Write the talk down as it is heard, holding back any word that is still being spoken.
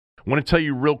I want to tell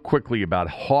you real quickly about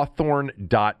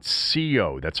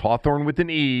Hawthorne.co. That's Hawthorne with an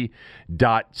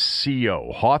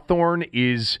E.co. Hawthorne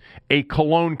is a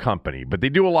cologne company, but they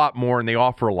do a lot more and they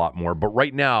offer a lot more. But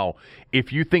right now,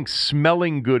 if you think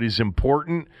smelling good is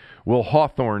important, well,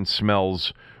 Hawthorne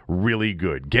smells really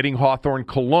good. Getting Hawthorne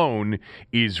cologne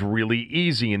is really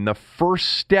easy. And the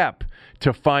first step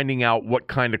to finding out what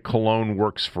kind of cologne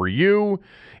works for you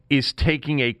is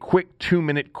taking a quick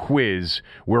 2-minute quiz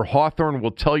where Hawthorne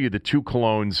will tell you the 2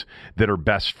 colognes that are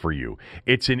best for you.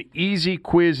 It's an easy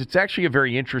quiz. It's actually a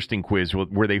very interesting quiz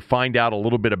where they find out a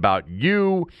little bit about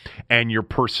you and your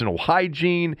personal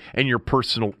hygiene and your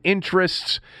personal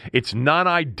interests. It's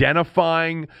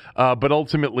non-identifying, but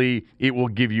ultimately it will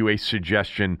give you a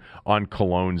suggestion on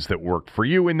colognes that work for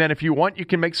you. And then if you want, you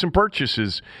can make some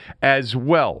purchases as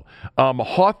well.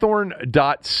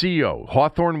 Hawthorne.co,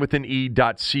 Hawthorne with an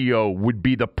E.co would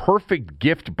be the perfect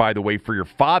gift, by the way, for your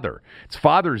father. It's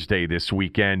Father's Day this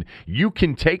weekend. You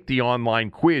can take the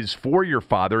online quiz for your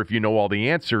father if you know all the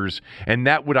answers, and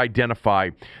that would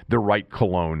identify the right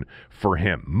cologne for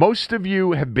him. Most of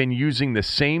you have been using the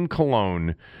same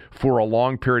cologne for a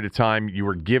long period of time. You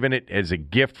were given it as a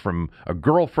gift from a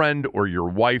girlfriend or your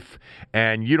wife,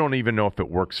 and you don't even know if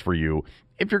it works for you.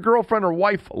 If your girlfriend or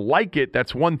wife like it,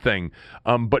 that's one thing,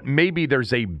 but maybe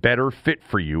there's a better fit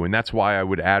for you, and that's why I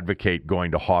would advocate going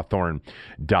to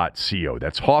Hawthorne.co.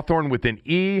 That's Hawthorne with an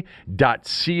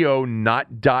E.co, not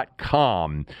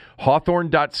 .com.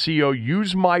 Hawthorne.co.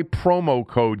 Use my promo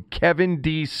code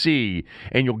KevinDC,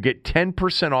 and you'll get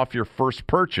 10% off your first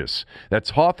purchase. That's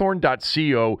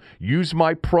Hawthorne.co. Use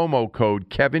my promo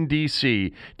code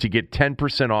KevinDC to get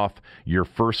 10% off your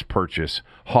first purchase.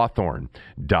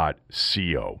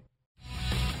 Hawthorne.co.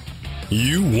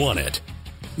 You want it.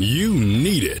 You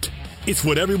need it. It's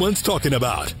what everyone's talking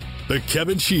about. The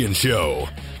Kevin Sheehan Show.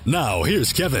 Now,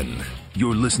 here's Kevin.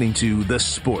 You're listening to The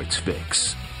Sports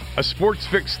Fix. A Sports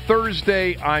Fix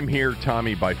Thursday. I'm here,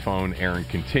 Tommy, by phone. Aaron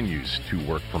continues to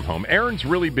work from home. Aaron's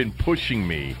really been pushing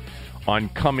me on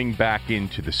coming back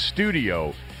into the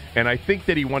studio, and I think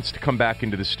that he wants to come back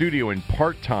into the studio in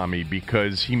part, Tommy,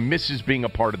 because he misses being a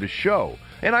part of the show,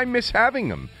 and I miss having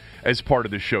him as part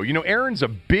of the show. You know, Aaron's a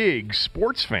big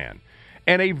sports fan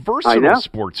and a versatile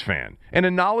sports fan and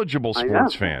a knowledgeable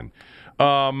sports fan.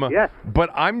 Yes. But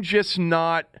I'm just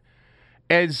not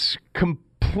as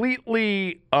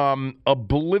completely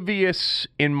oblivious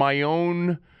in my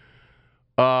own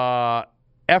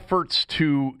efforts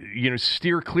to,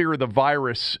 steer clear of the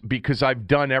virus because I've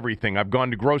done everything. I've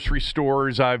gone to grocery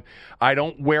stores. I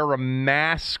don't wear a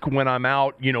mask when I'm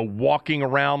out, walking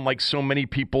around like so many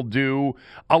people do.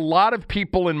 A lot of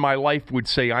people in my life would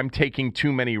say I'm taking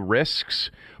too many risks.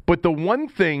 But the one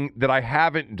thing that I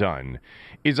haven't done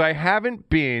is I haven't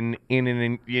been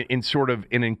in sort of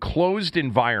an enclosed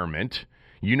environment.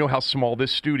 You know how small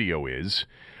this studio is,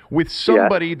 with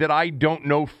somebody that I don't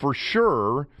know for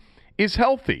sure is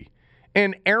healthy.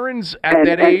 And Aaron's at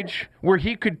that age where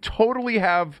he could totally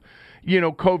have,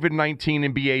 COVID-19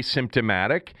 and be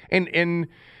asymptomatic. And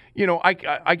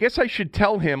I guess I should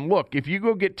tell him, look, if you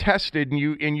go get tested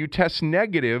and you test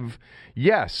negative,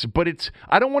 yes, but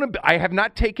I don't want to, I have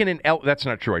not taken that's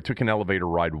not true. I took an elevator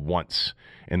ride once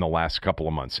in the last couple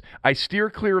of months. I steer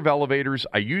clear of elevators.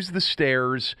 I use the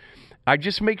stairs. I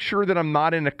just make sure that I'm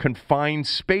not in a confined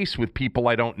space with people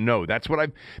I don't know.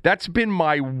 That's been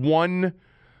my one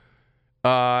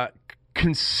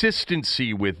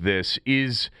consistency with this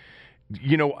is,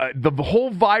 the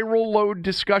whole viral load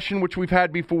discussion, which we've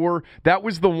had before, that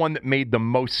was the one that made the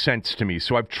most sense to me.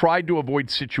 So I've tried to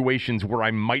avoid situations where I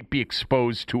might be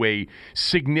exposed to a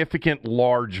significant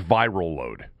large viral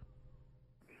load.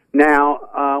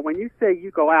 Now, when you say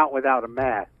you go out without a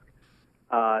mask,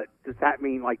 does that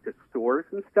mean like the stores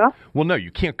and stuff? Well, no, you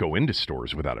can't go into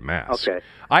stores without a mask. Okay.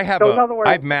 I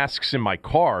have masks in my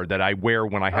car that I wear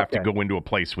when I have to go into a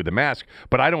place with a mask,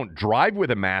 but I don't drive with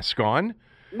a mask on.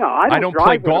 No, I don't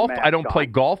play golf. I don't play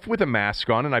golf with a mask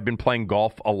on, and I've been playing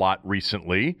golf a lot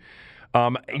recently.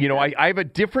 I have a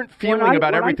different feeling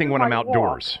about everything when I'm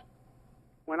outdoors.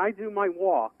 When I do my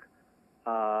walk,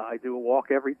 I do a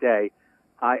walk every day.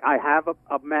 I have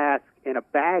a mask in a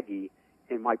baggie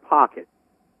in my pocket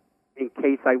in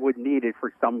case I would need it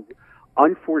for some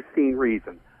unforeseen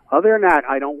reason. Other than that,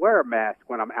 I don't wear a mask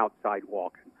when I'm outside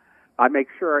walking. I make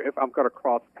sure if I'm going to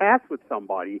cross paths with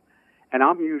somebody, and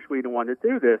I'm usually the one to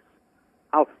do this,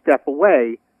 I'll step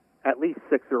away at least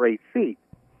 6 or 8 feet,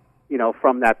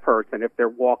 from that person if they're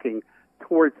walking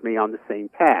towards me on the same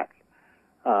path,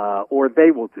 or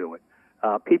they will do it.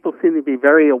 People seem to be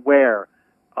very aware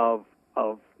of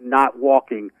not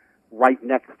walking right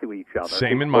next to each other.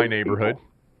 Same in my neighborhood.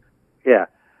 Yeah.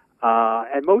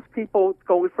 And most people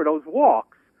going for those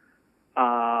walks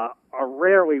are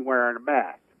rarely wearing a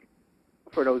mask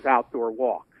for those outdoor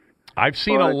walks. I've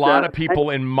seen a lot of people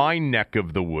in my neck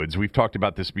of the woods, we've talked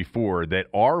about this before, that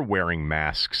are wearing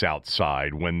masks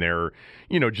outside when they're,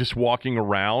 just walking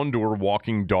around or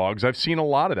walking dogs. I've seen a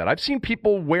lot of that. I've seen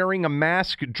people wearing a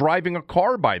mask driving a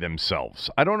car by themselves.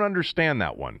 I don't understand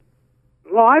that one.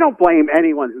 Well, I don't blame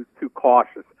anyone who's too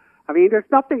cautious. I mean, there's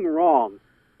nothing wrong.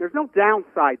 There's no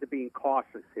downside to being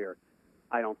cautious here,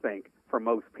 I don't think, for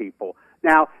most people.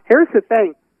 Now, here's the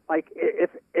thing. Like,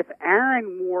 if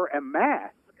Aaron wore a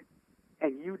mask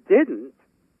and you didn't,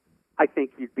 I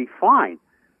think you'd be fine.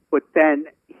 But then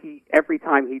every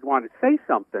time he'd want to say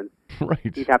something,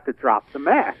 right, he'd have to drop the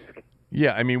mask.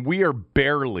 Yeah, I mean, we are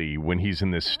barely, when he's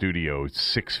in this studio,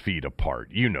 6 feet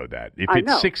apart. You know that. If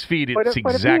it's 6 feet, it's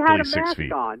exactly 6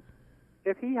 feet.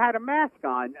 If he had a mask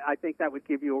on, I think that would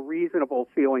give you a reasonable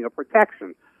feeling of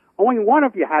protection. Only one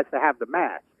of you has to have the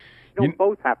mask. You don't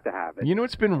both have to have it. You know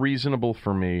what's been reasonable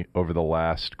for me over the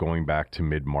last, going back to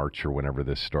mid-March or whenever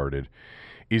this started,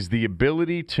 is the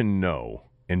ability to know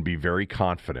and be very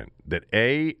confident that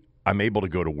A, I'm able to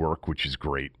go to work, which is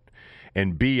great,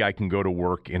 and B, I can go to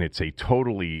work and it's a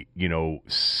totally,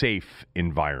 safe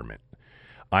environment.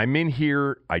 I'm in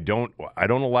here. I don't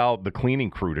allow the cleaning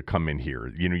crew to come in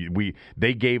here.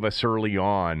 They gave us early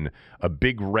on a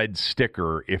big red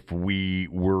sticker if we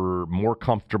were more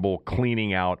comfortable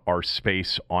cleaning out our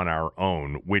space on our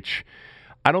own, which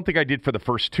I don't think I did for the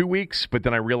first 2 weeks, but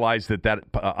then I realized that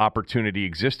opportunity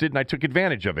existed, and I took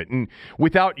advantage of it. And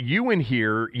without you in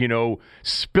here,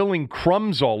 spilling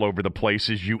crumbs all over the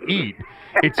place as you eat,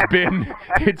 it's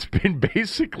been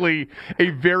basically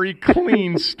a very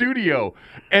clean studio.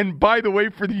 And by the way,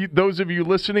 for those of you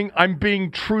listening, I'm being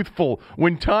truthful.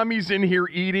 When Tommy's in here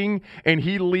eating and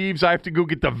he leaves, I have to go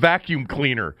get the vacuum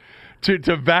cleaner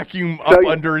to vacuum up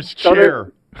under his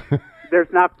chair. There's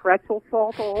not pretzel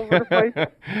salt all over the place?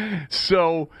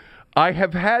 So I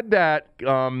have had that,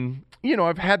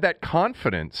 I've had that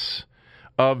confidence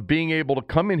of being able to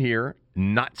come in here,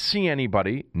 not see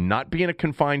anybody, not be in a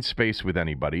confined space with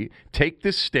anybody, take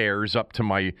the stairs up to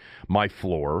my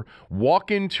floor,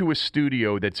 walk into a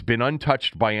studio that's been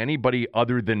untouched by anybody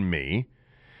other than me.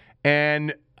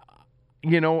 And,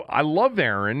 I love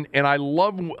Aaron, and I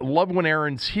love when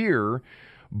Aaron's here,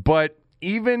 but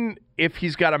even if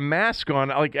he's got a mask on,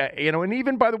 and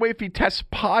even, by the way, if he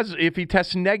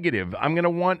tests negative, I'm going to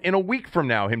want in a week from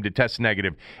now him to test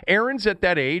negative. Aaron's at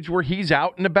that age where he's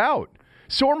out and about.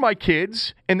 So are my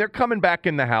kids, and they're coming back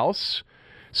in the house.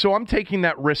 So I'm taking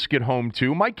that risk at home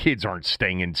too. My kids aren't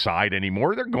staying inside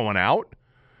anymore. They're going out.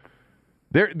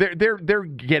 They're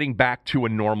getting back to a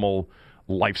normal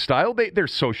lifestyle. They're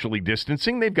socially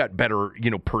distancing. They've got better,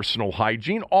 personal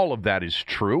hygiene. All of that is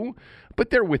true. But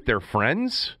they're with their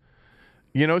friends,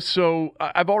 so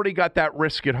I've already got that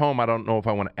risk at home. I don't know if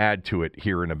I want to add to it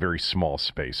here in a very small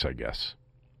space, I guess.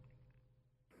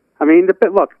 I mean,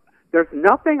 look, there's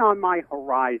nothing on my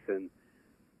horizon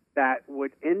that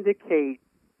would indicate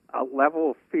a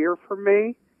level of fear for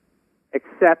me,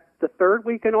 except the third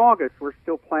week in August, we're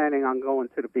still planning on going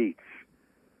to the beach.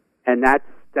 And that's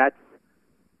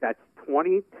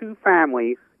 22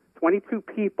 families, 22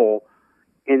 people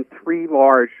in 3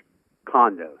 large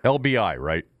condos. LBI,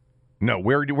 right? No,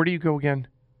 where do you go again?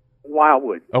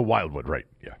 Wildwood. Oh, Wildwood, right?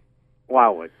 Yeah.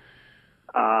 Wildwood.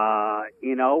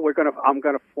 I'm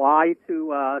gonna fly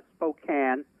to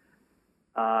Spokane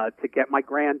to get my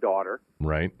granddaughter.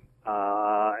 Right.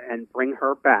 And bring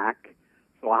her back.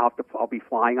 So I'll be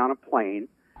flying on a plane.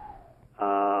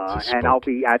 And I'll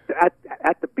be at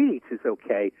the beach is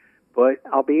okay, but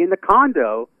I'll be in the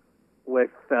condo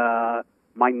with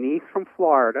my niece from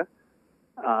Florida.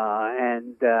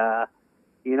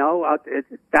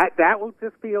 That will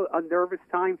just be a nervous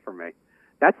time for me.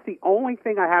 That's the only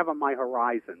thing I have on my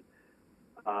horizon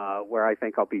where I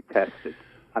think I'll be tested.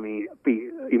 I mean, be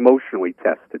emotionally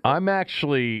tested. I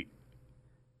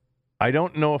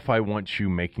don't know if I want you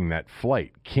making that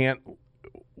flight.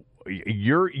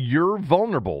 You're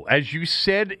vulnerable. As you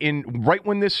said right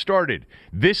when this started,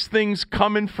 this thing's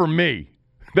coming for me.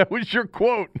 That was your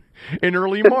quote in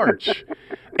early March.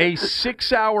 A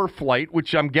 6-hour flight,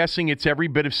 which I'm guessing it's every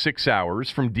bit of 6 hours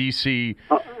from D.C.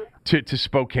 to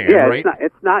Spokane, right?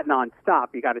 It's not nonstop.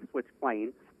 You got to switch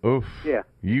planes. Oof. Yeah.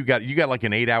 You got like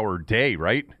an 8-hour day,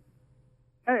 right?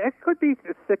 It could be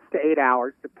 6 to 8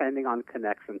 hours, depending on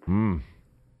connections.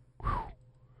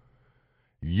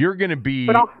 You're going to be.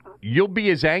 You'll be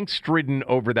as angst-ridden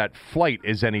over that flight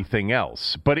as anything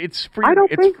else. But it's for. I don't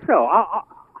think so.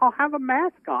 I'll have a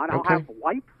mask on. I'll have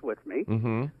wipes with me.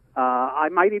 Mm-hmm. I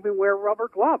might even wear rubber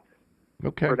gloves.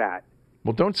 Okay. for that.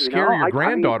 Well, don't scare your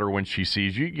granddaughter when she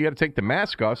sees you. You got to take the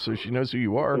mask off so she knows who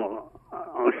you are.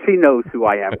 She knows who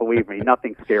I am. Believe me,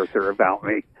 nothing scares her about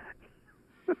me.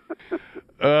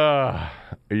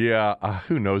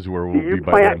 Who knows where we'll be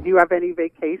by then. Do you have any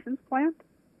vacations planned?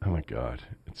 Oh, my God.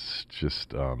 It's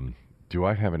just, do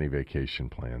I have any vacation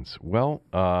plans? Well,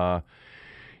 I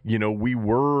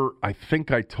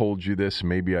think I told you this,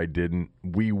 maybe I didn't.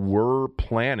 We were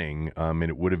planning, and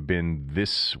it would have been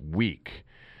this week,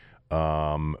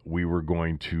 we were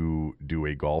going to do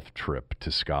a golf trip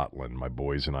to Scotland. My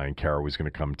boys and I, and Kara was going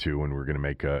to come too, and we were going to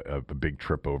make a big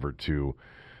trip over to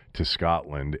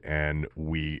Scotland. And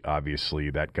we obviously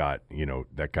that got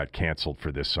canceled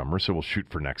for this summer, so we'll shoot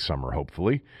for next summer,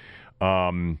 hopefully.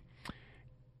 And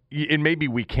maybe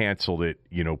we canceled it,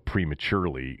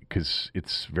 prematurely, because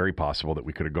it's very possible that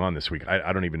we could have gone this week.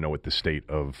 I don't even know what the state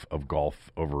of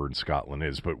golf over in Scotland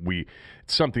is, but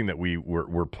it's something that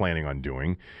we're planning on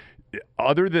doing.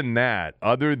 Other than that,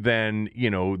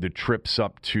 the trips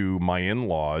up to my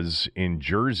in-laws in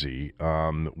Jersey,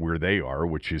 where they are,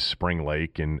 which is Spring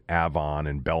Lake and Avon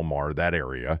and Belmar, that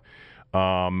area,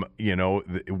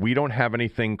 we don't have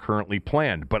anything currently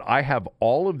planned. But I have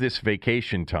all of this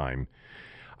vacation time.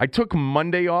 I took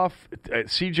Monday off.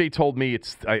 CJ told me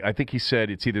I think he said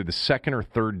it's either the second or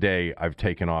third day I've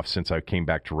taken off since I came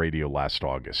back to radio last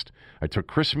August. I took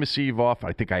Christmas Eve off.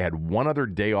 I think I had one other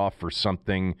day off for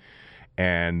something,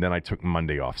 and then I took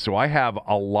Monday off. So I have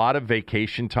a lot of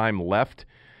vacation time left.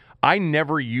 I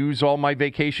never use all my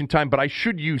vacation time, but I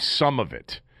should use some of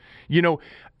it.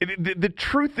 The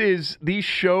truth is, these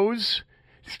shows,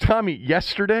 Tommy,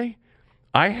 yesterday,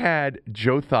 I had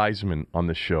Joe Theismann on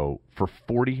the show for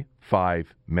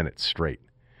 45 minutes straight.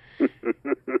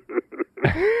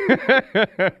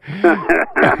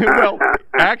 Well,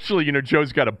 actually,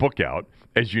 Joe's got a book out,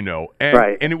 as you know, and,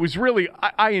 right. And it was really,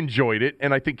 I enjoyed it,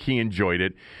 and I think he enjoyed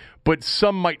it. But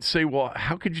some might say, well,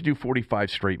 how could you do 45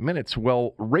 straight minutes?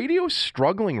 Well, radio's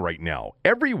struggling right now,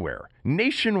 everywhere,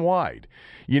 nationwide.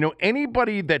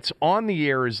 Anybody that's on the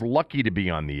air is lucky to be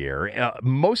on the air.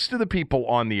 Most of the people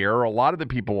on the air, or a lot of the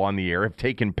people on the air, have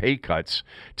taken pay cuts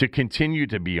to continue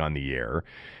to be on the air.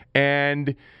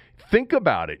 And think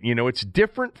about it. It's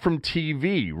different from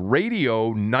TV.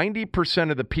 Radio,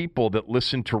 90% of the people that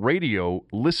listen to radio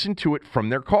listen to it from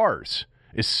their cars,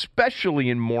 especially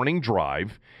in morning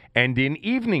drive and in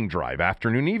evening drive,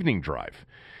 afternoon evening drive.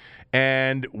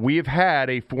 And we have had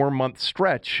a 4-month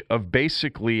stretch of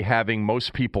basically having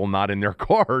most people not in their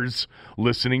cars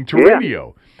listening to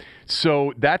radio.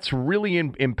 So that's really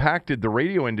impacted the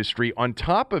radio industry. On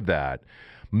top of that,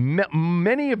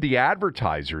 many of the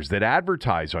advertisers that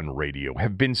advertise on radio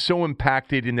have been so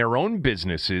impacted in their own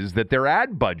businesses that their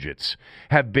ad budgets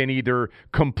have been either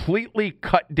completely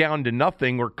cut down to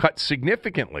nothing or cut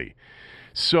significantly.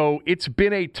 So it's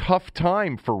been a tough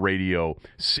time for radio.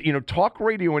 Talk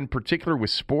radio in particular with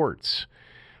sports.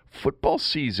 Football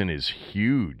season is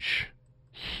huge.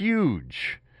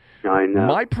 Huge. I know.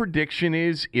 My prediction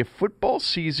is if football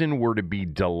season were to be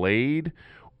delayed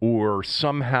or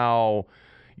somehow,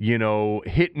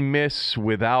 hit and miss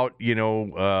without,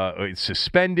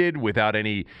 suspended without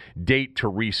any date to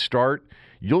restart,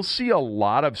 you'll see a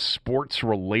lot of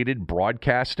sports-related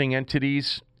broadcasting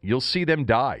entities, you'll see them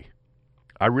die.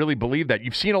 I really believe that.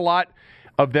 You've seen a lot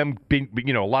of them being,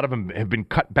 a lot of them have been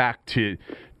cut back to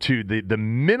the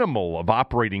minimal of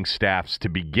operating staffs to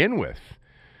begin with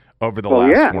over the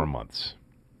last 4 months.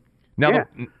 Now,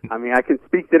 I can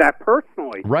speak to that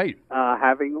personally. Right.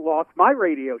 Having lost my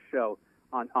radio show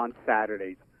on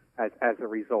Saturdays as a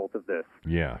result of this.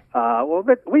 Yeah.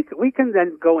 We can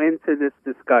then go into this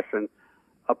discussion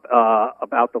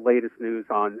about the latest news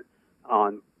on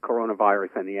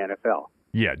coronavirus and the NFL.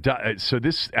 Yeah, so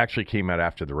this actually came out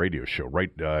after the radio show, right?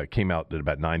 Came out at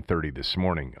about 9:30 this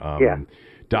morning.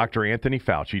 Dr. Anthony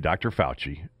Fauci, Dr.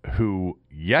 Fauci, who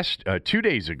 2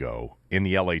 days ago in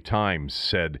the LA Times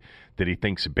said that he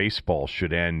thinks baseball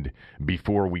should end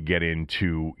before we get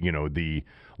into, the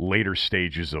later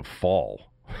stages of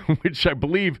fall, which I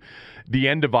believe the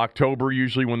end of October,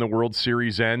 usually when the World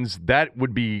Series ends, that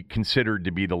would be considered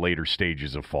to be the later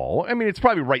stages of fall. I mean, it's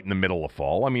probably right in the middle of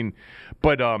fall. I mean,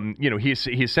 but, he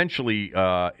essentially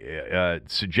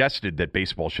suggested that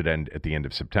baseball should end at the end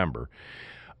of September.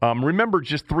 Remember,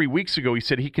 just 3 weeks ago, he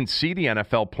said he can see the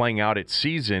NFL playing out its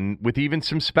season with even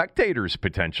some spectators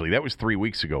potentially. That was 3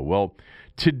 weeks ago. Well,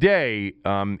 today,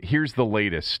 here's the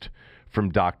latest from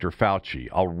Dr. Fauci.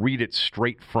 I'll read it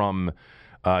straight from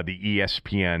the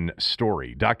ESPN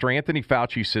story. Dr. Anthony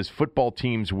Fauci says football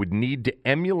teams would need to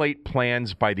emulate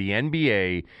plans by the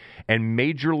NBA and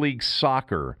Major League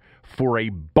Soccer for a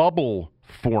bubble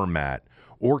format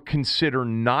or consider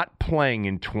not playing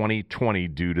in 2020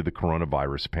 due to the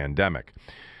coronavirus pandemic.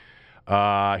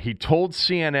 He told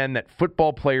CNN that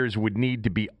football players would need to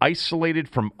be isolated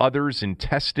from others and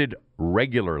tested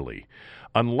regularly.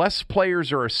 Unless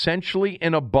players are essentially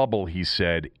in a bubble, he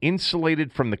said,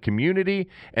 insulated from the community,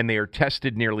 and they are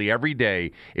tested nearly every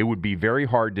day, it would be very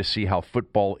hard to see how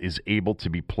football is able to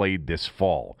be played this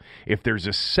fall. If there's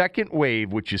a second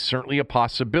wave, which is certainly a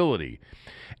possibility,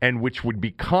 and which would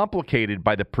be complicated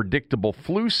by the predictable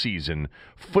flu season,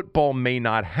 football may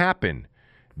not happen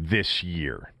this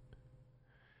year.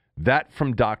 That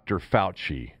from Dr.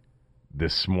 Fauci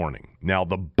this morning. Now,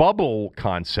 the bubble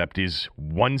concept is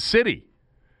one city.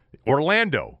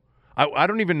 Orlando. I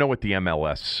don't even know what the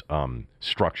MLS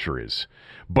structure is,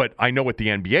 but I know what the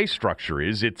NBA structure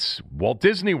is. It's Walt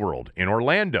Disney World in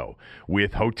Orlando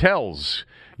with hotels,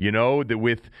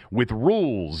 with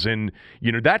rules. And,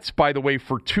 that's, by the way,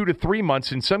 for 2 to 3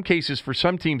 months. In some cases, for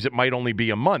some teams, it might only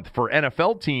be a month. For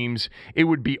NFL teams, it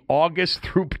would be August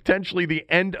through potentially the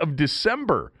end of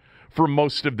December for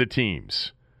most of the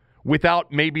teams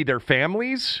without maybe their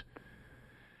families.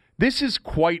 This is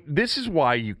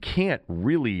why you can't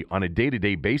really, on a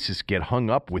day-to-day basis, get hung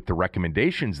up with the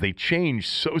recommendations. They change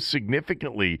so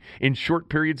significantly in short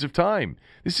periods of time.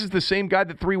 This is the same guy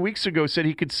that 3 weeks ago said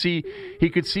he could see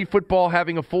football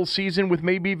having a full season with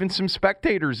maybe even some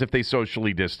spectators if they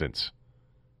socially distance.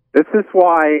 This is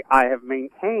why I have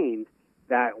maintained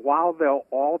that while they'll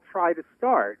all try to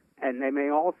start, and they may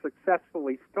all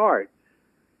successfully start,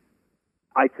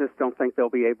 I just don't think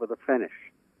they'll be able to finish.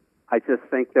 I just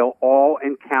think they'll all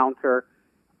encounter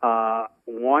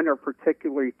one or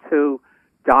particularly two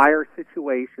dire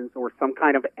situations or some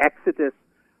kind of exodus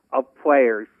of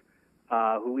players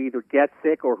who either get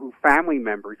sick or whose family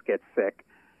members get sick.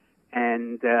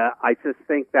 And I just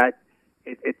think that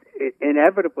it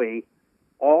inevitably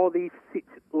all these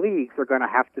leagues are going to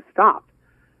have to stop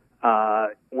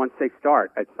once they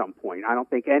start at some point. I don't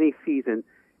think any season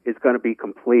is going to be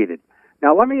completed.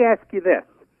 Now, let me ask you this.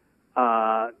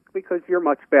 Because you're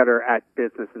much better at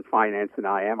business and finance than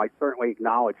I am. I certainly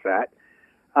acknowledge that.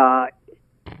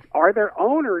 Are there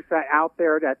owners out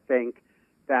there that think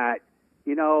that,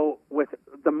 with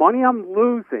the money I'm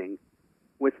losing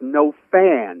with no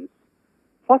fans,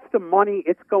 plus the money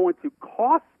it's going to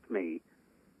cost me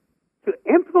to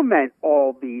implement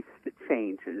all these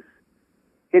changes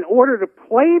in order to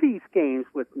play these games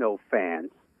with no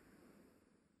fans,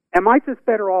 am I just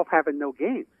better off having no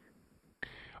games?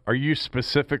 Are you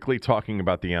specifically talking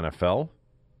about the NFL?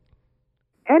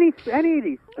 Any of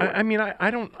these? I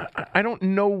don't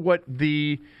know what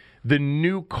the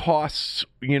new costs,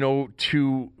 I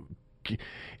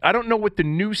don't know what the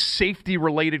new safety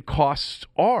related costs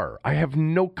are. I have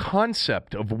no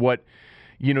concept of what,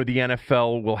 the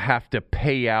NFL will have to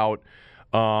pay out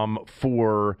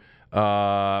for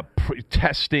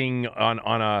testing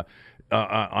on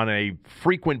a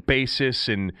frequent basis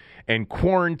and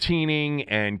quarantining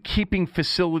and keeping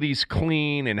facilities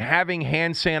clean and having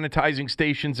hand sanitizing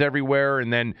stations everywhere,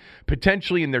 and then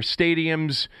potentially in their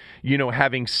stadiums,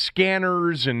 having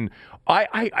scanners. And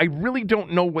I really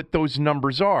don't know what those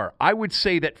numbers are. I would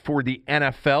say that for the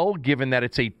NFL, given that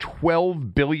it's a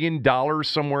 $12 billion,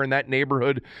 somewhere in that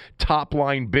neighborhood, top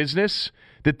line business,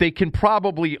 that they can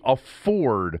probably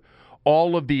afford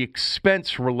all of the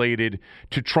expense related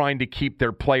to trying to keep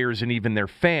their players and even their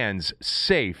fans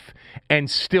safe and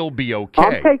still be okay.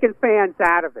 I'm taking fans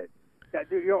out of it.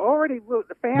 You're already the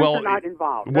fans are not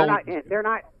involved. They're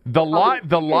not.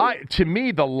 To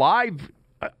me, the live.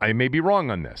 I may be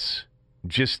wrong on this.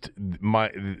 Just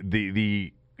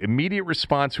the immediate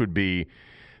response would be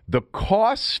the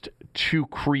cost to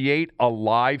create a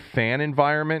live fan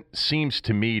environment seems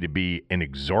to me to be an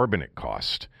exorbitant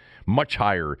cost. Much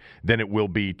higher than it will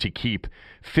be to keep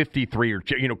 53 or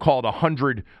call it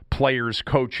 100 players,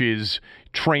 coaches,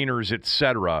 trainers,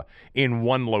 etc. in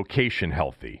one location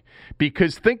healthy.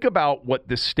 Because think about what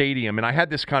the stadium, and I had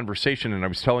this conversation, and I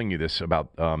was telling you this about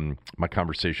my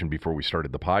conversation before we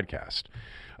started the podcast.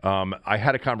 I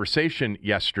had a conversation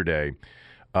yesterday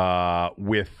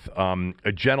with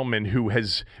a gentleman who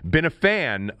has been a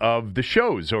fan of the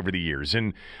shows over the years.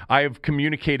 And I have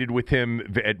communicated with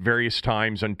him at various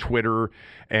times on Twitter,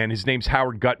 and his name's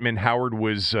Howard Gutman. Howard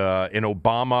was an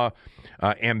Obama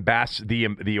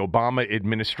the Obama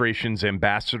administration's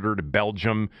ambassador to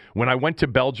Belgium. When I went to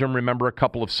Belgium, remember a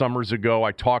couple of summers ago,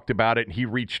 I talked about it, and he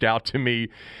reached out to me,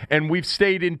 and we've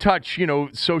stayed in touch,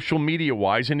 social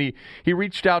media-wise. And he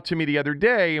reached out to me the other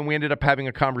day, and we ended up having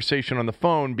a conversation on the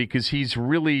phone because he's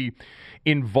really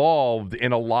involved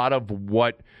in a lot of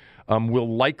what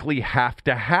will likely have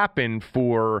to happen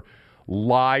for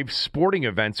live sporting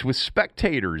events with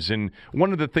spectators. And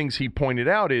one of the things he pointed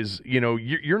out is,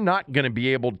 you're not going to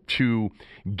be able to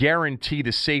guarantee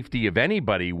the safety of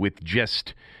anybody with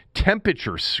just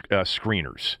temperature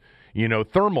screeners.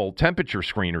 Thermal temperature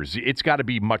screeners. It's got to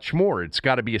be much more. It's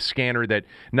got to be a scanner that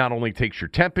not only takes your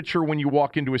temperature when you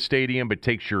walk into a stadium, but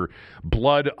takes your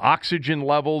blood oxygen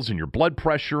levels and your blood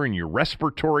pressure and your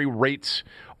respiratory rates,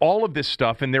 all of this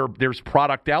stuff. And there's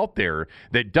product out there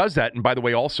that does that. And by the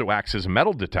way, also acts as a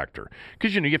metal detector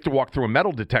because, you have to walk through a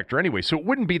metal detector anyway. So it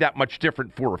wouldn't be that much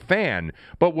different for a fan.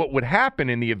 But what would happen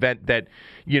in the event that,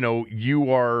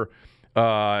 you are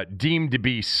deemed to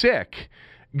be sick,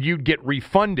 you'd get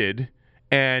refunded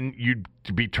and you'd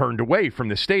be turned away from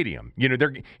the stadium.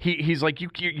 He's like,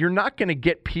 you're not going to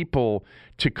get people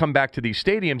to come back to these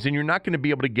stadiums, and you're not going to be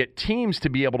able to get teams to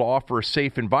be able to offer a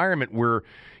safe environment where,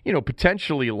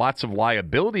 potentially lots of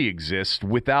liability exists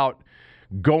without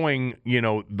going,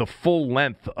 the full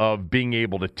length of being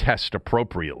able to test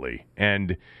appropriately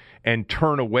and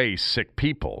turn away sick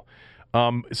people.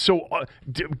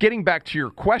 Getting back to your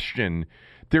question,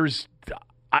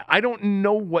 I don't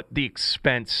know what the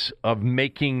expense of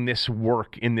making this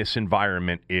work in this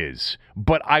environment is,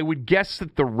 but I would guess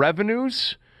that the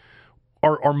revenues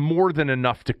are more than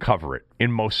enough to cover it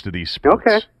in most of these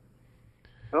sports.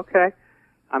 Okay.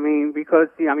 Because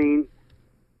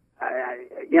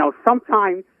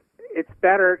sometimes it's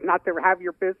better not to have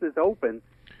your business open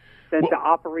than to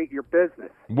operate your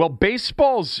business. Well,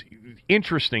 baseball's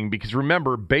interesting because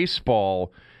remember,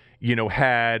 baseball,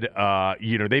 had,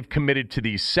 they've committed to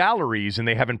these salaries and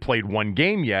they haven't played one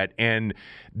game yet. And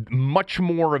much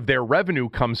more of their revenue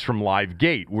comes from live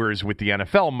gate, whereas with the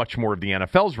NFL, much more of the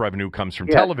NFL's revenue comes from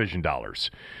television dollars.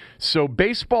 So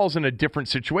baseball's in a different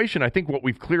situation. I think what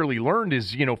we've clearly learned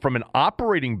is, from an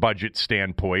operating budget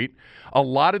standpoint, a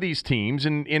lot of these teams,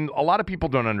 and a lot of people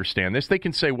don't understand this, they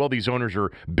can say, well, these owners are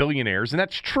billionaires, and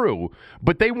that's true,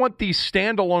 but they want these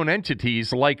standalone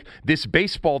entities like this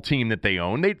baseball team that they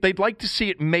own. They'd like to see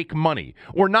it make money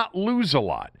or not lose a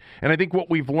lot. And I think what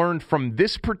we've learned from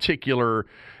this particular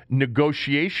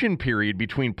negotiation period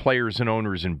between players and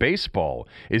owners in baseball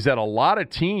is that a lot of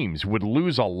teams would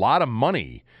lose a lot of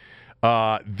money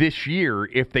this year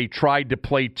if they tried to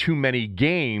play too many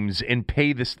games and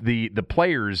pay the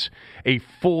players a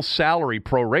full salary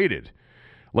prorated.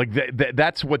 Like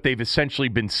that's what they've essentially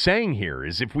been saying here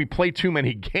is if we play too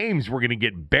many games, we're going to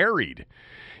get buried.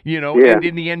 And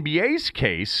in the NBA's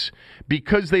case,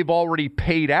 because they've already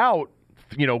paid out,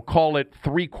 call it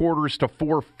 3/4 to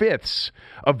 4/5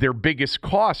 of their biggest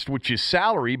cost, which is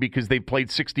salary, because they've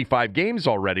played 65 games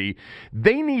already,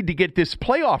 they need to get this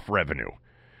playoff revenue.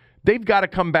 They've got to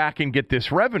come back and get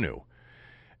this revenue.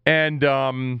 And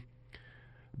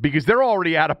because they're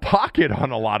already out of pocket on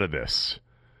a lot of this.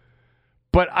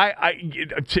 But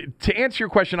to answer your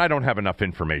question, I don't have enough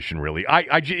information, really.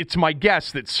 It's my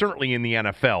guess that certainly in the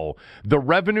NFL, the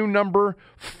revenue number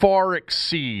far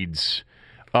exceeds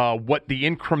what the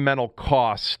incremental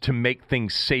cost to make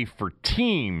things safe for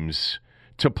teams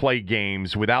to play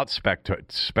games without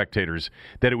spectators,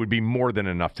 that it would be more than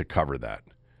enough to cover that.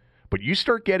 But you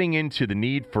start getting into the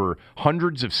need for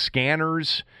hundreds of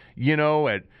scanners,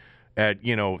 at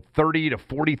 $30,000 to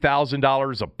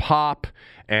 $40,000 a pop,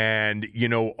 and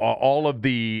all of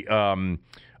the hand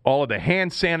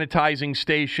sanitizing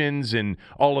stations and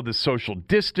all of the social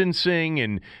distancing,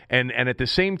 and at the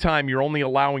same time you're only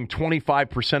allowing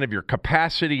 25% of your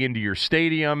capacity into your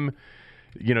stadium.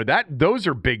 Those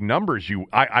are big numbers.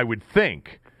 I would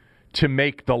think to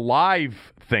make the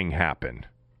live thing happen.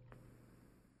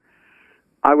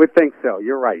 I would think so.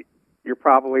 You're right. You're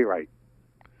probably right.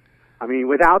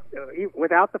 Without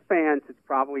the fans, it's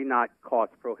probably not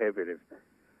cost prohibitive.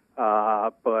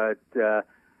 But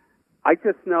I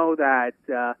just know that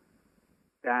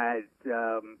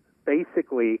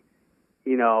basically,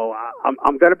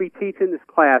 I'm going to be teaching this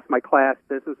class, my class,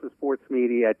 Business and Sports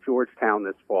Media at Georgetown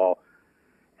this fall,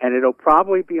 and it'll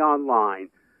probably be online.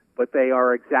 But they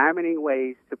are examining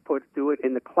ways to do it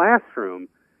in the classroom,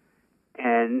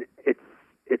 and it's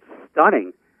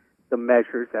stunning, the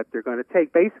measures that they're going to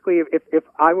take. Basically, if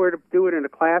I were to do it in a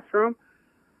classroom,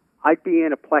 I'd be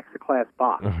in a plexiglass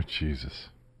box. Oh, Jesus.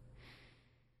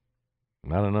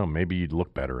 I don't know. Maybe you'd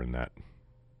look better in that.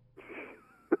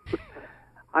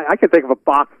 I can think of a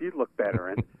box you'd look better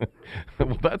in.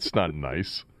 Well, that's not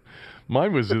nice.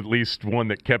 Mine was at least one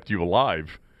that kept you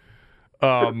alive.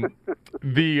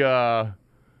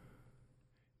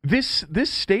 This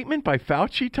statement by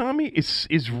Fauci, Tommy,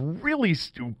 is really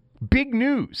big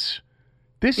news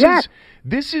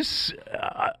This is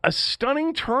a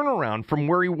stunning turnaround from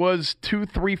where he was 2,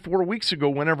 3, 4 weeks ago,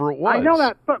 whenever it was. I know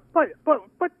that, but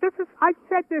this is. I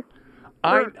said this.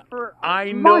 For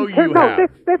I know months. you have.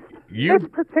 This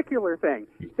particular thing,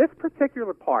 this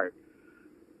particular part.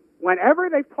 Whenever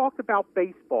they've talked about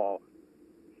baseball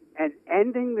and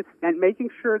ending this and making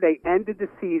sure they ended the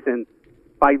season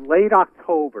by late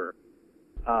October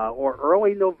or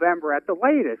early November at the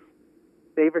latest,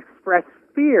 they've expressed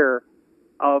fear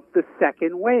of the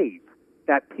second wave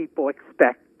that people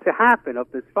expect to happen of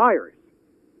this virus.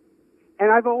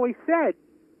 And I've always said,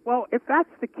 well, if that's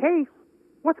the case,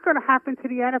 what's going to happen to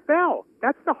the NFL?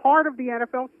 That's the heart of the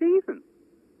NFL season.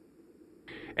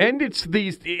 And it's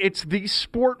the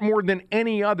sport more than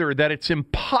any other that it's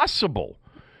impossible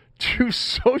to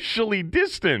socially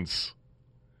distance.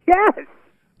 Yes.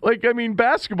 Like, I mean,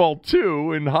 basketball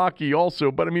too, and hockey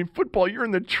also, but I mean, football, you're in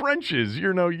the trenches.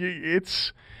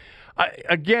 It's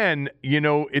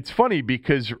funny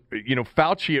because,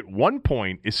 Fauci at one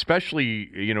point, especially,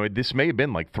 this may have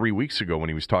been like 3 weeks ago when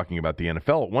he was talking about the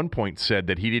NFL, at one point said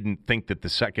that he didn't think that the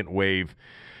second wave,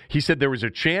 he said there was a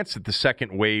chance that the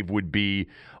second wave would be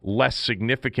less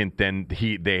significant than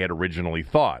they had originally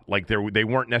thought. Like they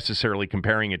weren't necessarily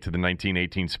comparing it to the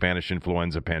 1918 Spanish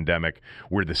influenza pandemic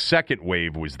where the second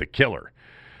wave was the killer.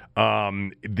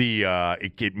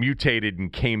 It mutated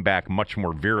and came back much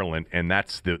more virulent, and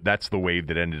that's the wave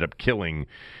that ended up killing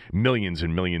millions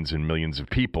and millions and millions of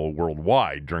people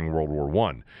worldwide during World War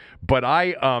I. But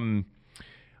I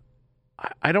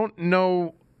don't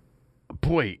know,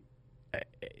 boy,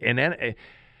 a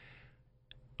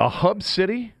hub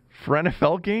city for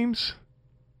NFL games?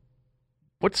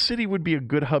 What city would be a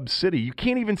good hub city? You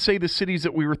can't even say the cities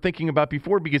that we were thinking about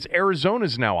before because Arizona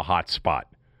is now a hot spot.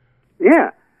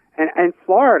 Yeah. And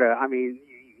Florida, I mean,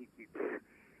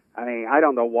 I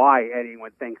don't know why anyone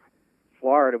thinks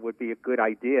Florida would be a good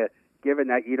idea, given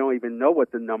that you don't even know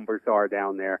what the numbers are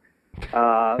down there.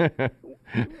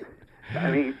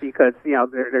 Because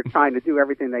they're trying to do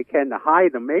everything they can to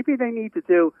hide them. Maybe they need to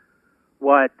do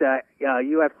what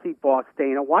UFC boss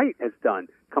Dana White has done: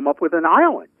 come up with an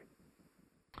island.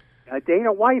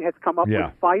 Dana White has come up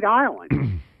with Fight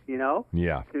Island. To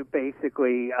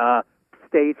basically.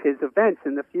 Stage his events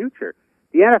in the future.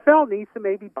 The NFL needs to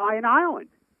maybe buy an island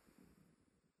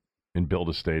and build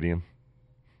a stadium.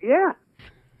 Yeah.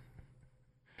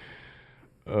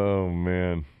 Oh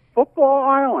man. Football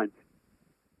island.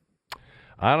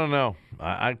 I don't know.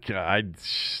 I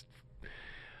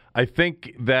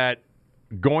think that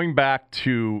going back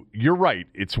to, you're right.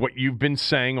 It's what you've been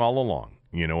saying all along.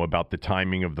 About the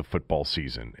timing of the football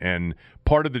season. And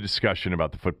part of the discussion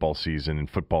about the football season and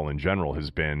football in general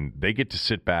has been they get to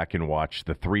sit back and watch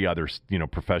the three other,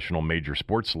 professional major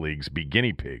sports leagues be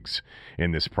guinea pigs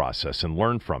in this process and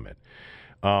learn from it.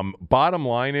 Bottom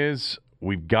line is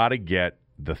we've got to get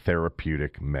the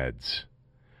therapeutic meds.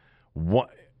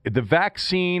 The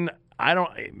vaccine, I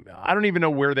don't even know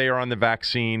where they are on the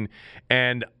vaccine,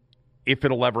 and if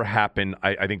it'll ever happen,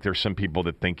 I think there's some people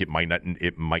that think it might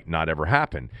not ever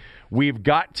happen. We've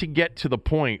got to get to the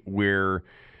point where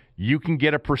you can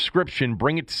get a prescription,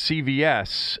 bring it to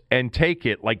CVS, and take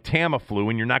it like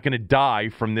Tamiflu, and you're not going to die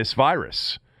from this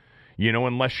virus,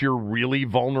 unless you're really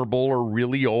vulnerable or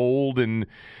really old. And,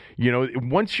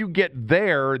 once you get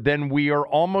there, then we are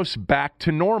almost back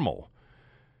to normal.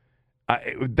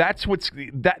 That's what's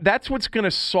going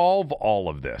to solve all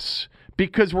of this.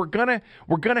 Because we're gonna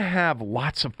have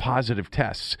lots of positive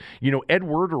tests. Ed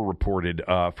Werder reported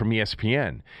from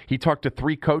ESPN. He talked to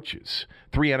three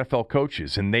NFL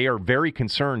coaches, and they are very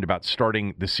concerned about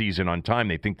starting the season on time.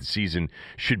 They think the season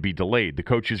should be delayed. The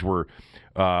coaches were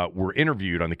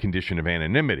interviewed on the condition of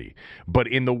anonymity. But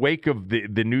in the wake of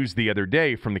the news the other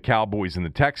day from the Cowboys and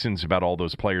the Texans about all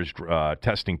those players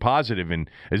testing positive, and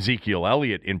Ezekiel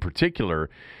Elliott in particular,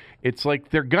 it's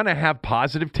like they're going to have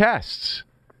positive tests.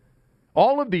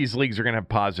 All of these leagues are going to have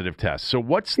positive tests. So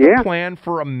what's the plan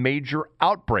for a major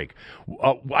outbreak?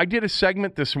 I did a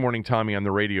segment this morning, Tommy, on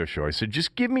the radio show. I said,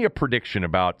 just give me a prediction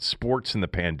about sports and the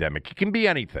pandemic. It can be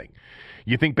anything.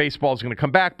 You think baseball is going to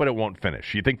come back, but it won't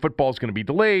finish. You think football is going to be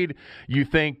delayed. You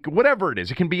think whatever it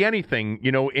is. It can be anything,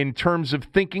 in terms of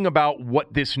thinking about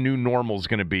what this new normal is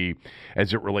going to be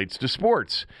as it relates to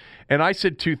sports. And I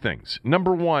said two things.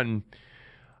 Number one,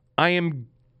 I am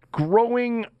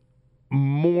growing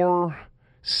more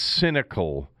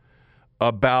cynical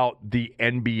about the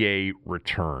NBA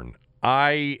return.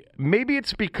 Maybe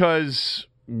it's because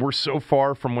we're so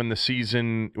far from when the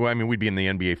season, we'd be in the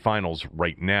NBA Finals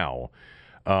right now,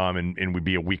 and we'd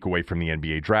be a week away from the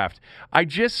NBA draft. I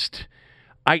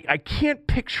can't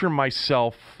picture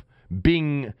myself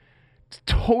being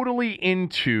totally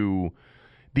into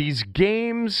these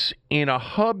games in a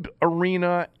hub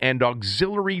arena and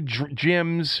auxiliary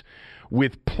gyms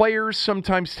with players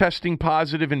sometimes testing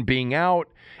positive and being out,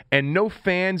 and no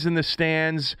fans in the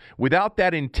stands, without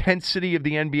that intensity of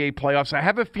the NBA playoffs. I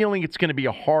have a feeling it's going to be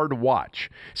a hard watch.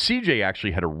 CJ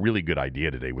actually had a really good idea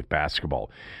today with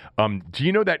basketball. Do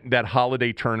you know that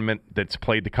holiday tournament that's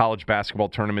played, the college basketball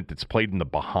tournament that's played in the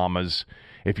Bahamas?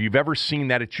 If you've ever seen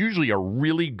that, it's usually a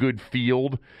really good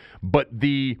field, but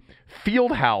the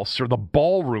field house or the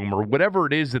ballroom or whatever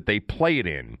it is that they play it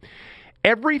in,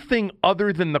 everything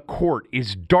other than the court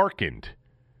is darkened.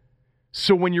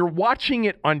 So when you're watching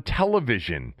it on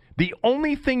television, the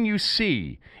only thing you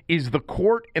see is the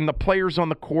court and the players on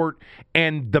the court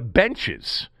and the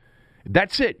benches.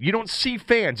 That's it. You don't see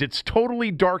fans. It's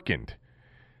totally darkened.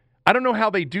 I don't know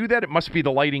how they do that. It must be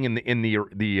the lighting in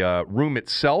the room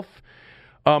itself.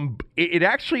 It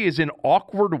actually is an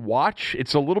awkward watch.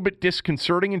 It's a little bit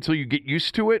disconcerting until you get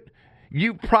used to it.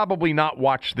 You probably not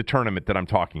watched the tournament that I'm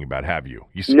talking about, have you?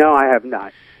 No, I have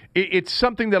not. It's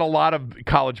something that a lot of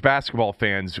college basketball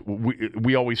fans,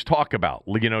 we always talk about.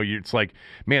 You know, it's like,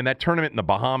 man, that tournament in the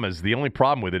Bahamas, the only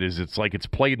problem with it is it's like it's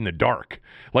played in the dark.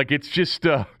 Like it's just,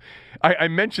 I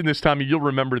mentioned this, Tommy, you'll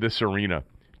remember this arena.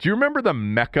 Do you remember the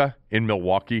Mecca in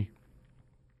Milwaukee?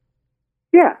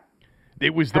 Yeah.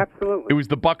 Absolutely. It was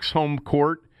the Bucks' home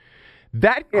court.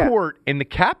 That court in the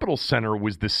Capitol Center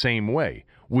was the same way.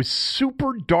 Was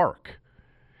super dark.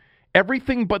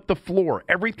 Everything but the floor.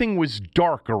 Everything was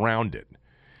dark around it.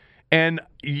 And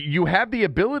you have the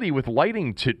ability with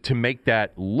lighting to make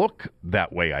that look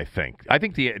that way, I think. I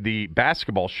think the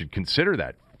basketball should consider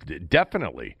that.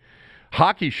 Definitely.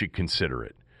 Hockey should consider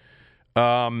it.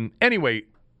 Anyway,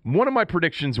 one of my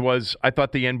predictions was I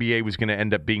thought the NBA was going to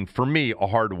end up being, for me, a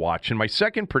hard watch. And my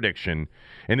second prediction,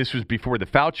 and this was before the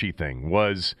Fauci thing,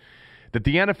 was that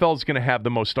the NFL is going to have the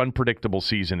most unpredictable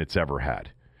season it's ever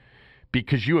had.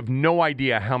 Because you have no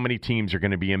idea how many teams are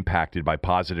going to be impacted by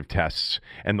positive tests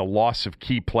and the loss of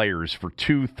key players for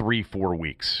 2, 3, 4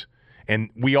 weeks. And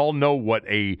we all know what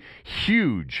a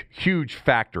huge, huge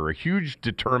factor, a huge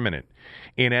determinant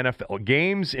in NFL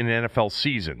games, in NFL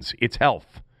seasons. It's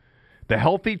health. The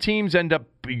healthy teams end up,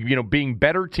 being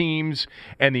better teams,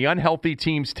 and the unhealthy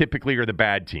teams typically are the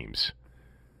bad teams.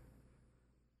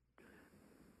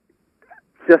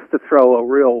 Just to throw a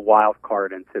real wild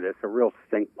card into this, a real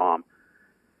stink bomb.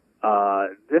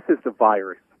 This is the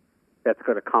virus that's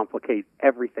going to complicate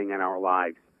everything in our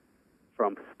lives,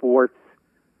 from sports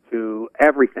to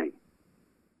everything,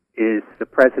 is the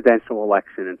presidential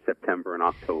election in September and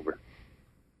October.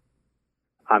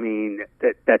 I mean,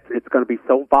 it's going to be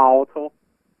so volatile.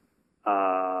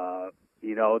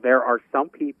 There are some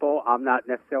people, I'm not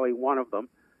necessarily one of them,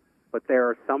 but there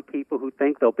are some people who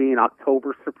think there'll be an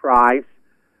October surprise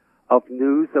of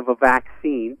news of a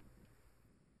vaccine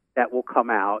that will come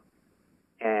out.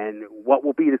 And what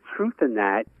will be the truth in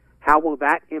that? How will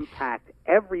that impact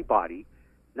everybody,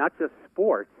 not just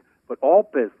sports, but all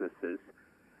businesses?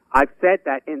 I've said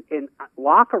that in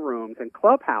locker rooms and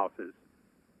clubhouses,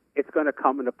 it's going to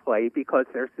come into play because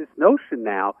there's this notion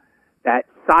now that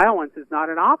silence is not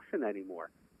an option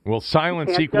anymore. Well,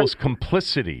 silence equals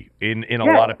complicity in a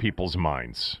lot of people's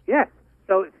minds. Yes.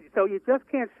 So you just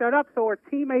can't shut up. So are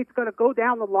teammates going to go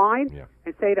down the line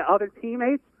and say to other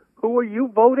teammates, who are you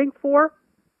voting for?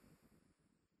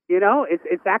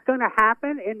 Is that going to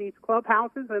happen in these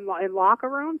clubhouses and in locker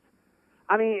rooms?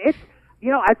 I mean, it's,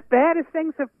 as bad as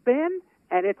things have been,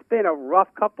 and it's been a rough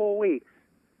couple of weeks,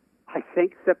 I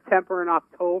think September and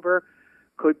October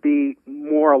could be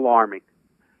more alarming.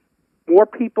 More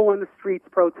people in the streets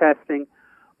protesting,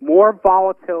 more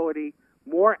volatility,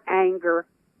 more anger,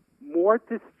 more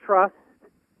distrust,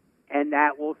 and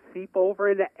that will seep over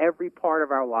into every part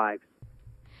of our lives.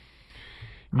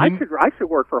 I should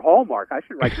work for Hallmark. I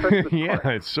should write Christmas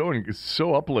cards. It's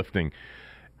so uplifting.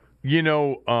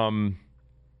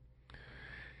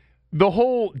 The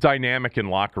whole dynamic in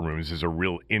locker rooms is a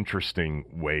real interesting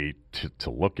way to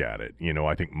look at it.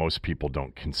 I think most people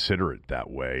don't consider it that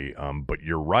way. But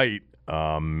you're right.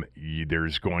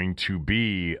 There's going to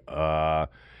be, and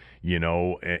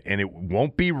it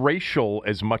won't be racial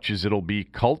as much as it'll be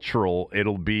cultural.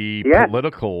 It'll be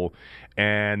political.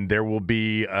 And there will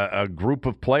be a group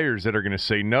of players that are going to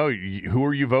say, no, who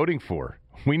are you voting for?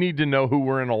 We need to know who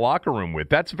we're in a locker room with.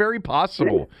 That's very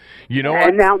possible.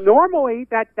 And now normally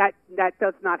that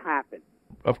does not happen.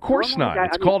 Of course not.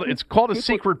 It's called a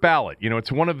secret ballot.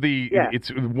 It's one of the it's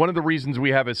one of the reasons we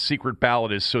have a secret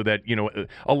ballot is so that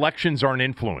elections aren't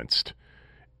influenced.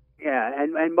 Yeah,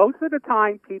 and most of the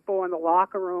time people in the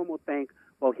locker room will think,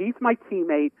 well, he's my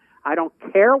teammate. I don't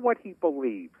care what he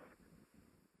believes.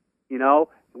 You know,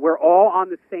 we're all on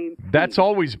the same team. That's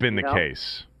always been the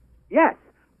case. Yes.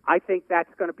 I think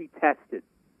that's going to be tested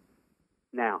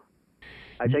now.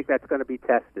 I think that's going to be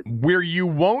tested. Where you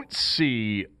won't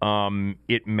see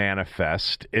it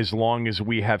manifest as long as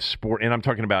we have sport, and I'm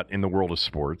talking about in the world of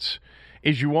sports,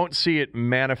 is you won't see it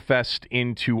manifest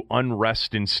into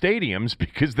unrest in stadiums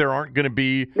because there aren't going to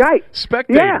be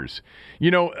spectators. Yeah.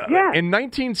 You know, in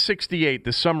 1968,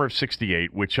 the summer of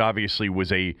 68, which obviously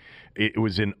was an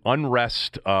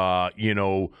unrest,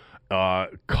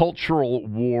 cultural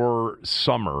war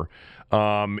summer.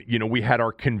 We had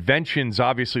our conventions.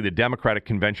 Obviously, the Democratic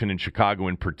convention in Chicago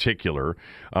in particular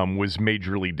was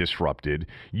majorly disrupted.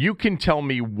 You can tell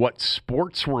me what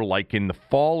sports were like in the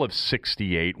fall of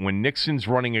 68 when Nixon's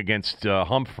running against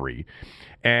Humphrey.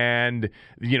 And,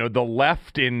 the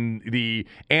left in the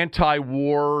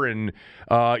anti-war and,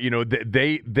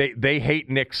 they hate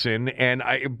Nixon.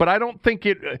 But I don't think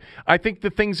I think the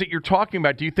things that you're talking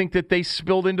about, do you think that they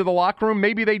spilled into the locker room?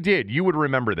 Maybe they did. You would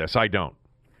remember this. I don't.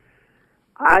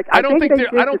 I don't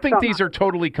think these are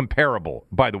totally comparable,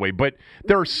 by the way, but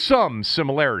there are some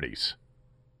similarities.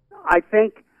 I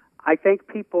think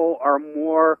people are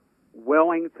more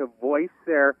willing to voice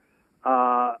their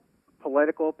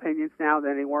political opinions now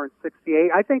than they were in 68.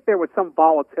 I think there was some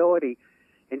volatility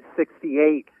in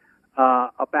 68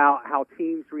 about how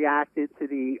teams reacted to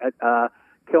the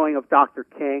killing of Dr.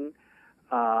 King.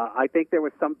 I think there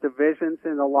was some divisions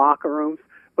in the locker rooms,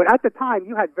 but at the time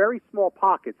you had very small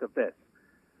pockets of this.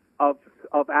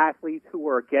 Of athletes who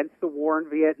were against the war in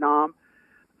Vietnam,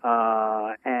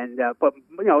 but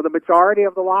the majority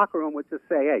of the locker room would just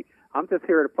say, "Hey, I'm just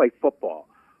here to play football,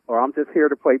 or I'm just here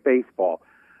to play baseball."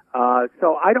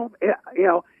 So I don't,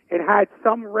 it had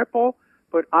some ripple,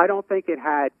 but I don't think it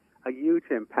had a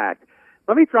huge impact.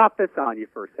 Let me drop this on you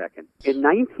for a second. In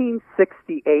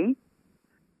 1968,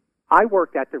 I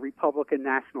worked at the Republican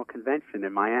National Convention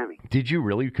in Miami. Did you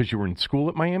really? Because you were in school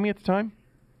at Miami at the time?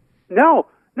 No,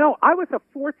 I was a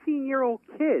 14-year-old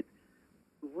kid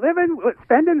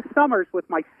spending summers with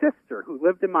my sister who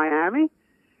lived in Miami,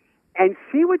 and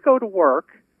she would go to work,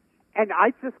 and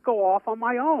I'd just go off on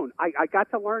my own. I got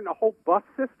to learn the whole bus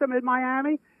system in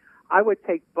Miami. I would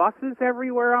take buses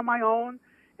everywhere on my own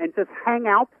and just hang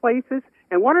out places.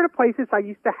 And one of the places I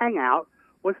used to hang out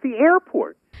was the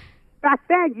airport. Back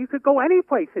then, you could go any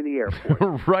place in the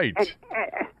airport. Right.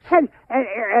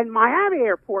 And Miami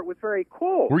Airport was very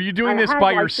cool. Were you doing this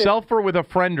by yourself or with a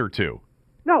friend or two?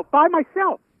 No, by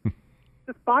myself.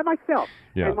 Just by myself.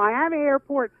 Yeah. And Miami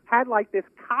Airport had like this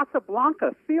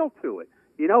Casablanca feel to it.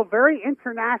 Very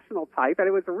international type. And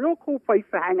it was a real cool place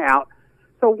to hang out.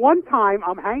 So one time,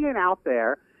 I'm hanging out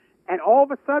there, and all of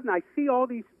a sudden, I see all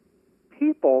these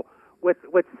people with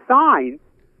signs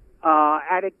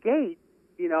at a gate.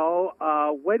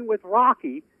 Win with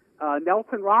Rocky.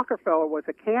 Nelson Rockefeller was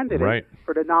a candidate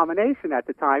for the nomination at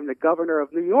the time, the governor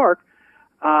of New York,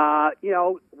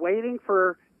 waiting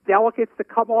for delegates to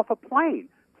come off a plane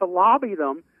to lobby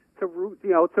them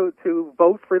to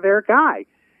vote for their guy.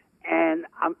 And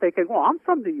I'm thinking, well, I'm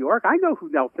from New York. I know who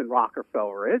Nelson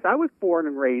Rockefeller is. I was born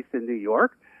and raised in New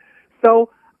York. So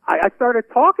I started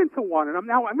talking to one, and I'm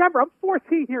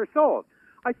 14 years old.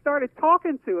 I started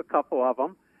talking to a couple of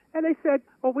them. And they said,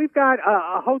 well, we've got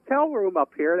a hotel room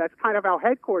up here. That's kind of our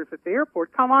headquarters at the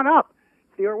airport. Come on up.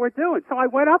 See what we're doing. So I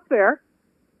went up there,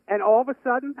 and all of a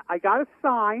sudden, I got a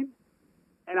sign,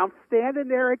 and I'm standing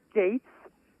there at gates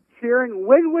cheering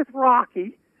Win with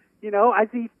Rocky, as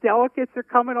these delegates are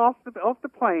coming off the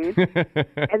plane.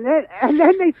 and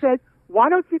then they said, why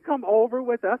don't you come over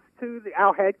with us to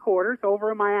our headquarters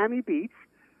over in Miami Beach,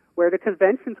 where the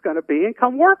convention's going to be, and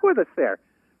come work with us there.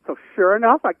 So sure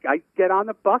enough, I get on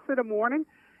the bus in the morning,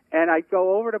 and I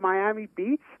go over to Miami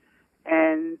Beach,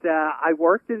 and I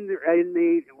worked in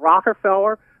the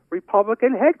Rockefeller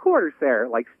Republican headquarters there,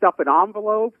 like stuffing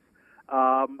envelopes,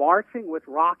 marching with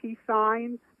Rocky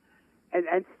signs,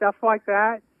 and stuff like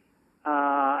that.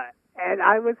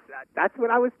 And that's what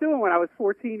I was doing when I was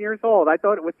 14 years old. I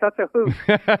thought it was such a hoot.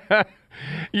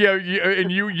 Yeah,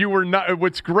 and you were not.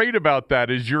 What's great about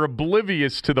that is you're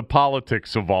oblivious to the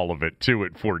politics of all of it too.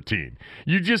 At 14,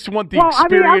 you just want the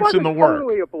experience and the work.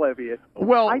 Totally oblivious.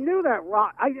 Well, I knew that.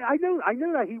 I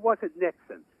knew that he wasn't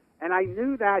Nixon, and I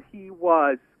knew that he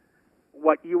was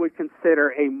what you would consider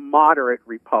a moderate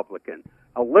Republican,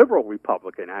 a liberal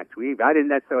Republican. Actually, I didn't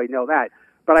necessarily know that,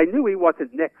 but I knew he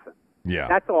wasn't Nixon. Yeah,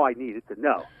 that's all I needed to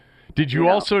know. Did you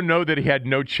also know that he had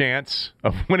no chance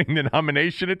of winning the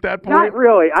nomination at that point? Not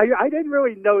really. I didn't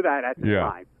really know that at the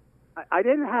time. I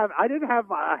didn't have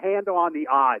a handle on the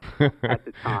odds at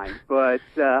the time. But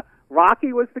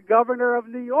Rocky was the governor of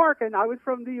New York, and I was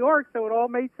from New York, so it all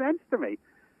made sense to me.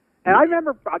 And I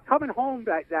remember coming home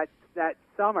that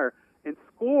summer in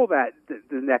school the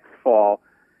next fall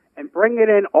and bringing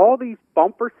in all these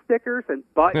bumper stickers and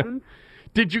buttons.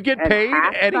 Did you get paid?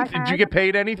 Did you get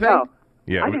paid anything? No,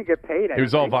 yeah, I didn't get paid anything. It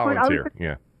was all volunteer.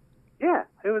 Yeah,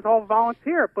 it was all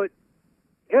volunteer. But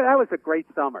that was a great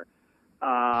summer.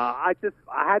 I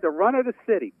had the run of the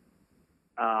city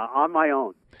on my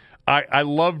own. I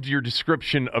loved your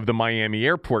description of the Miami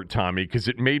airport, Tommy, because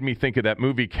it made me think of that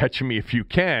movie Catch Me If You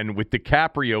Can with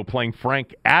DiCaprio playing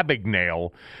Frank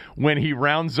Abagnale when he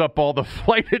rounds up all the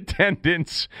flight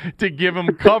attendants to give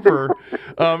him cover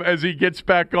as he gets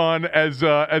back on as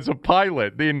a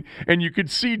pilot. And you could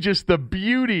see just the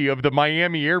beauty of the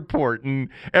Miami airport, and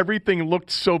everything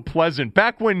looked so pleasant.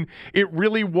 Back when it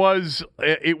really was,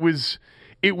 it was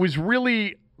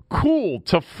really cool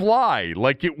to fly.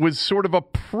 Like, it was sort of a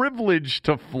privilege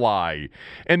to fly,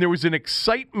 and there was an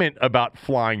excitement about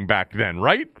flying back then,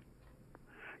 right?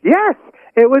 Yes,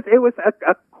 it was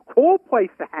a cool place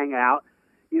to hang out.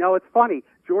 You know, it's funny,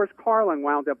 George Carlin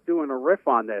wound up doing a riff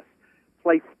on this.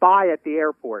 Play spy at the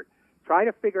airport, try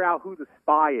to figure out who the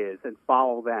spy is and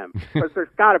follow them, because there's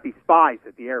got to be spies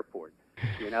at the airport,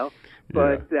 you know.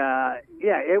 But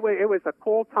it was a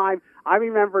cool time. I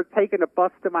remember taking a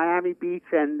bus to Miami Beach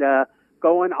and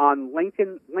going on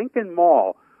Lincoln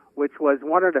Mall, which was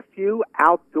one of the few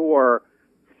outdoor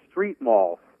street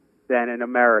malls then in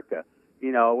America.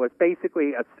 You know, it was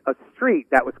basically a street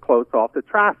that was closed off to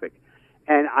traffic.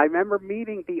 And I remember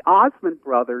meeting the Osmond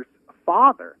brothers'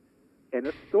 father in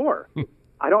a store.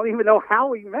 I don't even know how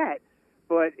we met,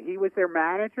 but he was their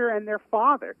manager and their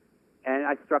father. And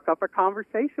I struck up a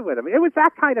conversation with him. It was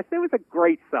it was a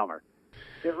great summer.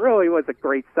 It really was a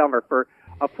great summer for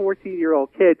a 14-year-old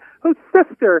kid whose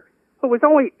sister, she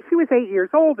was 8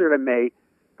 years older than me,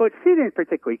 but she didn't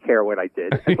particularly care what I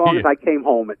did as long as I came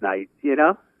home at night, you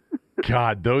know?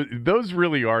 God, those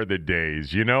really are the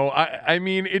days, you know? I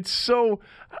mean, it's so...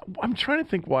 I'm trying to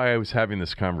think why I was having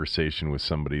this conversation with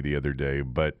somebody the other day,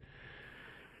 but,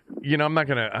 you know, I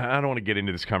don't want to get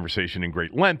into this conversation in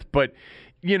great length, but,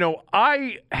 you know,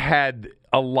 I had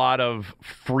a lot of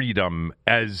freedom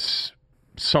as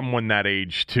someone that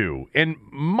age too. And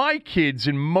my kids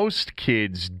and most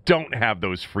kids don't have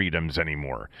those freedoms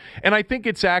anymore. And I think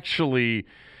it's actually,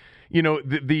 you know,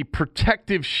 the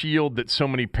protective shield that so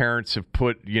many parents have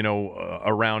put, you know,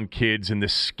 around kids and the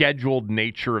scheduled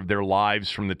nature of their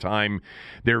lives from the time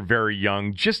they're very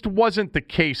young just wasn't the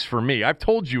case for me. I've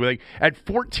told you, like, at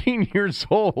 14 years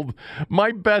old,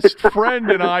 my best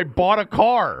friend and I bought a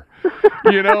car.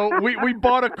 You know, we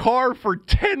bought a car for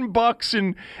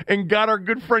 $10 and got our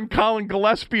good friend Colin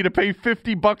Gillespie to pay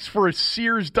 $50 for a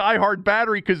Sears Die-Hard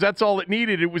battery because that's all it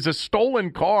needed. It was a stolen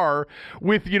car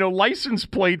with, you know, license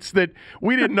plates that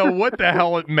we didn't know what the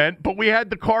hell it meant, but we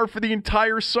had the car for the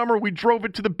entire summer. We drove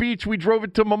it to the beach. We drove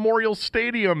it to Memorial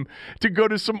Stadium to go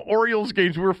to some Orioles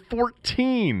games. We were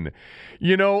 14.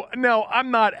 You know, now I'm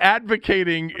not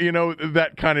advocating, you know,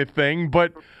 that kind of thing,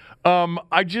 but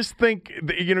I just think,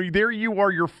 you know, there you are,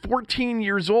 you're 14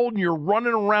 years old and you're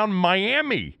running around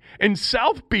Miami and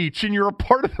South Beach and you're a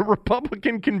part of the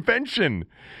Republican convention.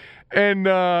 And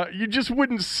you just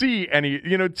wouldn't see any,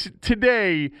 you know,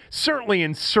 today, certainly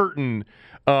in certain,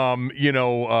 you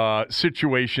know,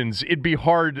 situations, it'd be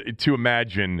hard to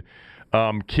imagine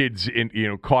kids,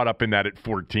 caught up in that at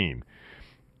 14.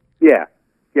 Yeah.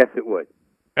 Yes, it would.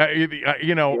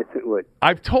 You know, yes, it would.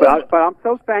 I've told, but I'm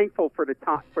so thankful for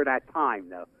that time,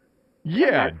 though.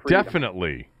 Yeah,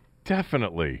 definitely.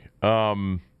 All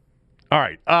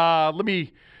right, let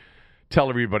me tell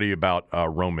everybody about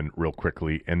Roman real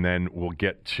quickly, and then we'll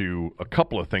get to a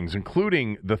couple of things,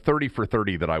 including the 30 for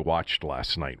 30 that I watched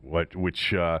last night,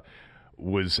 which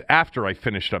was after I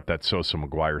finished up that Sosa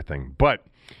McGuire thing. But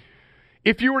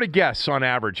if you were to guess, on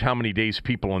average, how many days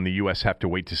people in the U.S. have to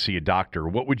wait to see a doctor,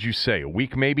 what would you say? A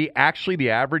week, maybe? Actually, the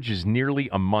average is nearly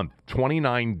a month,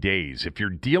 29 days. If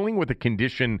you're dealing with a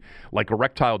condition like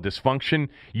erectile dysfunction,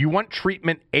 you want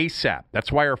treatment ASAP.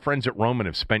 That's why our friends at Roman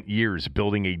have spent years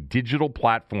building a digital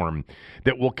platform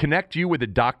that will connect you with a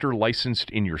doctor licensed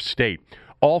in your state,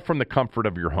 all from the comfort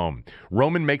of your home.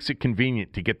 Roman makes it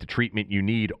convenient to get the treatment you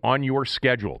need on your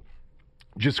schedule.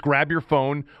 Just grab your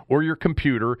phone or your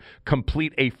computer,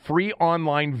 complete a free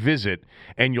online visit,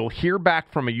 and you'll hear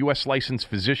back from a U.S. licensed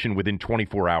physician within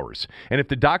 24 hours. And if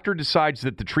the doctor decides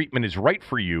that the treatment is right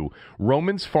for you,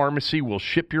 Roman's Pharmacy will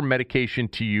ship your medication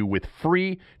to you with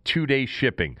free 2-day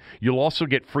shipping. You'll also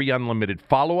get free unlimited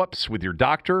follow-ups with your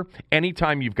doctor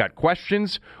anytime you've got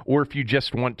questions or if you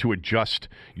just want to adjust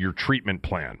your treatment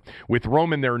plan. With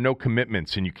Roman, there are no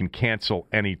commitments, and you can cancel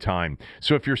anytime.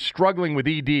 So if you're struggling with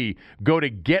ED, go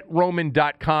to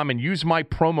GetRoman.com and use my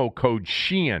promo code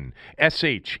SHEEHAN,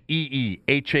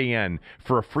 SHEEHAN,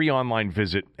 for a free online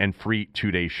visit and free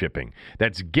 2-day shipping.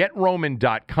 That's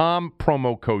GetRoman.com,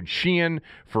 promo code SHEEHAN,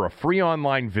 for a free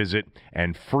online visit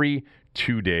and free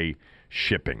 2-day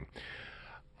shipping.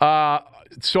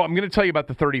 So I'm going to tell you about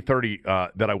the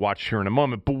 30-30 that I watched here in a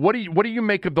moment. But what do you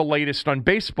make of the latest on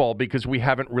baseball? Because we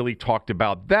haven't really talked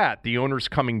about that. The owners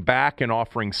coming back and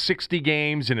offering 60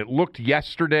 games, and it looked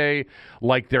yesterday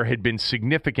like there had been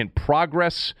significant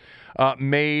progress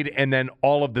made, and then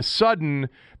all of a sudden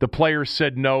the players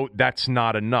said, no, that's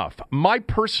not enough. My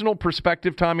personal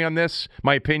perspective, Tommy, on this,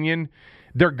 my opinion,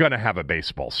 they're going to have a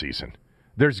baseball season.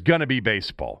 There's going to be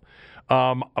baseball.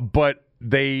 But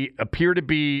they appear to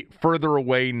be further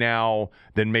away now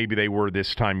than maybe they were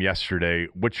this time yesterday.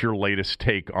 What's your latest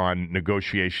take on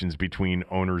negotiations between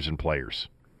owners and players?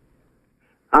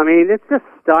 I mean, it's just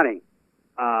stunning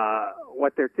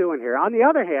what they're doing here. On the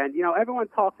other hand, everyone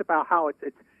talks about how it's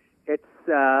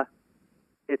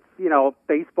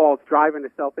baseball's driving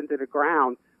itself into the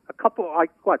ground.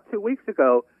 2 weeks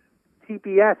ago,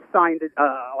 TBS signed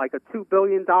like a $2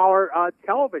 billion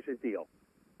television deal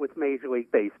with Major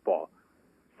League Baseball.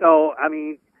 So, I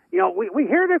mean, we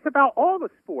hear this about all the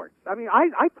sports. I mean,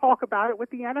 I talk about it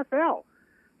with the NFL,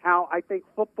 how I think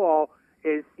football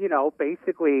is,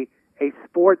 basically a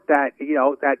sport that,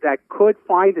 that could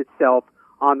find itself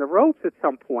on the ropes at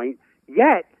some point,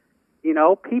 yet,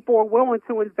 people are willing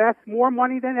to invest more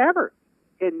money than ever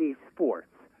in these sports.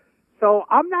 So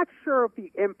I'm not sure of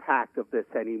the impact of this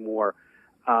anymore.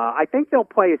 I think they'll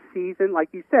play a season, like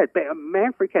you said.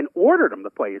 Manfred can order them to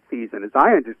play a season, as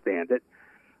I understand it.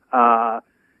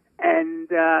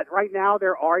 Right now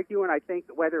they're arguing, I think,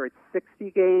 whether it's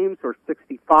 60 games or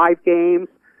 65 games.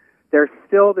 There's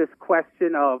still this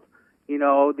question of,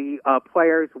 the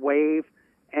players waive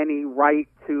any right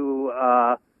to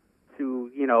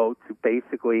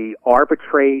basically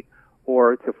arbitrate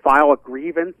or to file a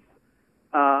grievance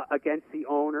against the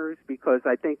owners, because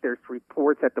I think there's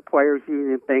reports that the players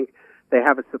union think they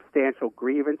have a substantial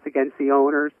grievance against the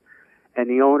owners, and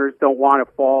the owners don't want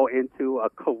to fall into a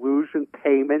collusion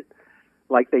payment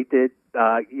like they did,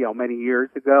 many years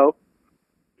ago.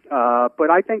 But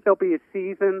I think there'll be a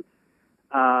season,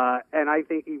 and I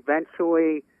think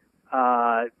eventually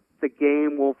the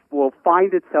game will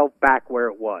find itself back where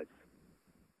it was.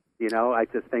 I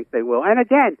just think they will. And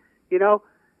again, here,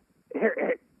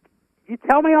 you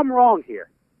tell me I'm wrong here.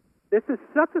 This is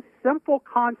such a simple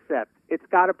concept. It's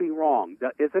got to be wrong,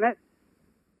 isn't it?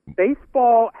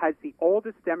 Baseball has the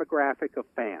oldest demographic of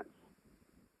fans.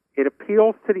 It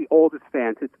appeals to the oldest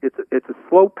fans. It's a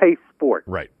slow-paced sport.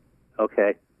 Right.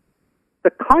 Okay. The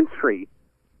country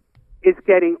is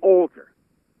getting older.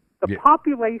 The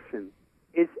population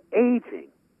is aging.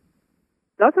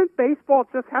 Doesn't baseball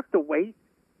just have to wait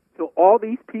till all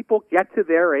these people get to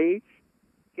their age,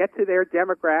 get to their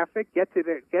demographic, get to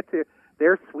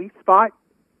their sweet spot?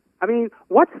 I mean,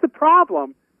 what's the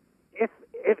problem if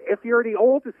you're the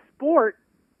oldest sport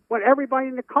when everybody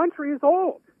in the country is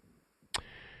old?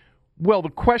 Well, the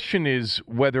question is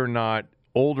whether or not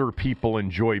older people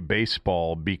enjoy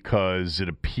baseball because it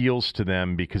appeals to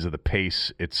them because of the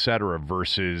pace, et cetera,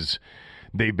 versus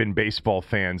they've been baseball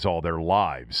fans all their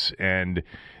lives. And,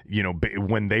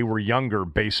 when they were younger,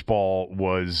 baseball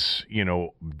was,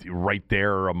 right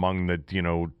there among the,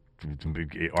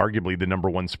 arguably the number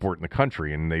one sport in the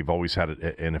country, and they've always had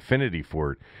an affinity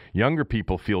for it. Younger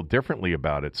people feel differently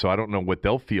about it, so I don't know what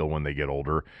they'll feel when they get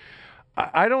older.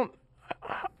 I don't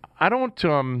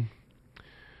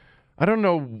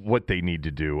know what they need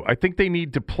to do. I think they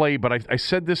need to play, but I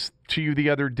said this to you the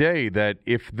other day, that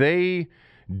if they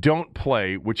don't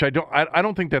play, which I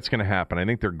don't think that's going to happen. I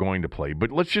think they're going to play.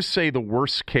 But let's just say the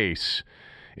worst case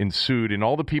ensued, and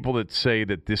all the people that say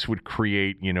that this would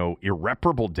create,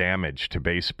 irreparable damage to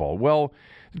baseball. Well,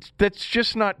 that's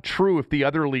just not true if the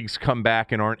other leagues come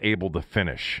back and aren't able to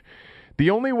finish. The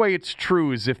only way it's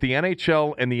true is if the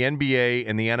NHL and the NBA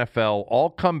and the NFL all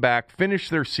come back, finish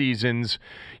their seasons,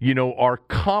 are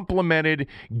complimented,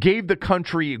 gave the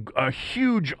country a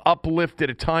huge uplift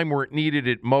at a time where it needed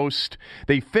it most.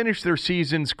 They finished their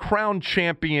seasons, crowned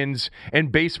champions,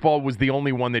 and baseball was the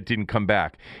only one that didn't come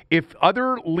back. If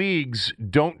other leagues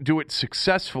don't do it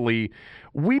successfully,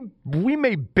 we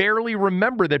may barely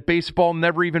remember that baseball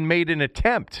never even made an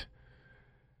attempt.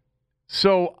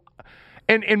 So,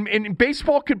 and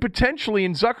baseball could potentially,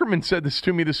 and Zuckerman said this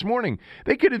to me this morning,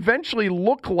 they could eventually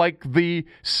look like the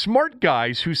smart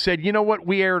guys who said, you know what,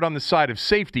 we erred on the side of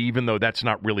safety, even though that's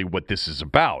not really what this is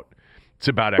about. It's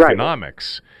about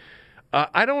economics.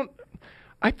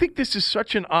 I think this is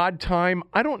such an odd time.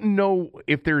 I don't know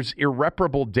if there's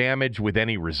irreparable damage with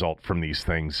any result from these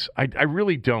things. I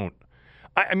really don't.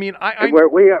 We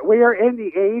are in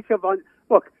the age of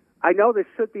look. I know this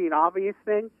should be an obvious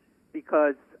thing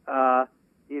because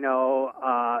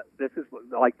this is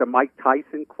like the Mike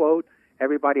Tyson quote: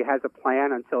 "Everybody has a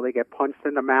plan until they get punched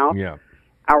in the mouth." Yeah,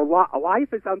 our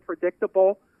life is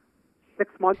unpredictable.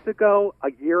 6 months ago,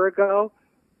 a year ago,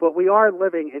 but we are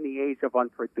living in the age of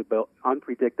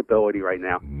unpredictability right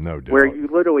now. No doubt. Where you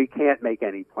literally can't make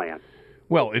any plans.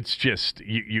 Well, it's just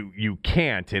you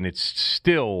can't, and it's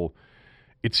still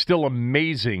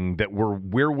amazing that we're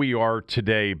where we are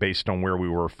today based on where we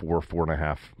were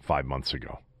 4.5, 5 months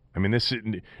ago. I mean,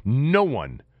 no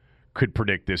one could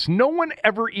predict this. No one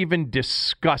ever even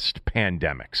discussed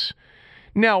pandemics.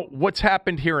 Now, what's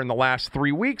happened here in the last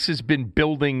 3 weeks has been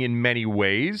building in many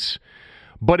ways,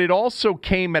 but it also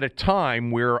came at a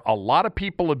time where a lot of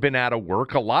people have been out of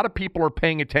work. A lot of people are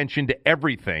paying attention to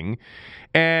everything.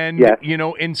 And, yes.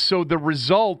 And so the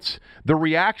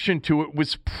reaction to it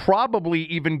was probably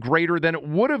even greater than it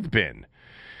would have been.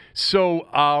 So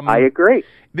I agree.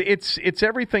 It's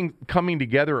everything coming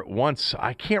together at once.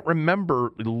 I can't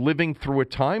remember living through a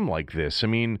time like this. I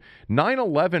mean,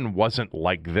 9/11 wasn't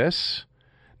like this.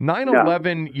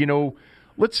 9/11, No.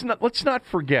 let's not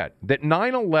forget that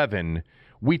 9/11,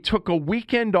 we took a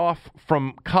weekend off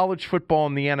from college football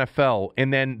and the NFL,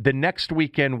 and then the next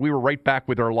weekend we were right back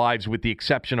with our lives with the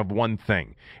exception of one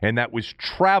thing, and that was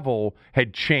travel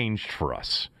had changed for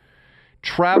us.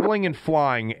 Traveling and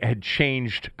flying had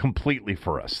changed completely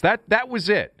for us. That was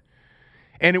it.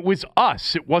 And it was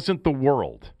us. It wasn't the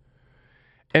world.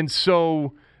 And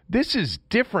so this is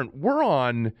different. We're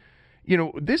on,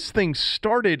 this thing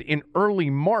started in early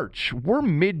March. We're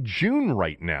mid-June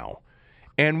right now.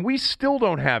 And we still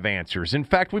don't have answers. In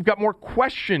fact, we've got more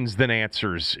questions than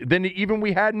answers than even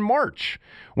we had in March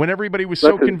when everybody was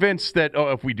so convinced that,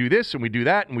 if we do this and we do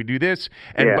that and we do this.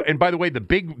 And by the way, the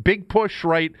big push,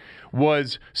 right,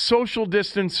 was social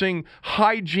distancing,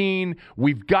 hygiene.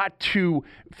 We've got to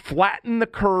flatten the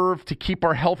curve to keep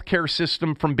our healthcare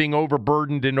system from being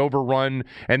overburdened and overrun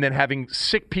and then having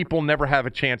sick people never have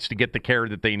a chance to get the care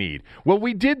that they need. Well,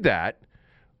 we did that,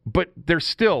 but there's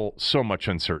still so much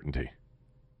uncertainty.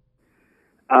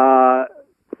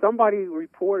 Somebody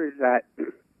reported that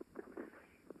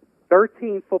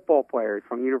 13 football players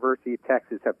from University of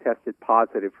Texas have tested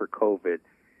positive for COVID.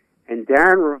 And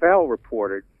Darren Ravel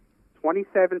reported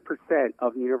 27%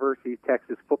 of the University of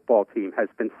Texas football team has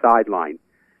been sidelined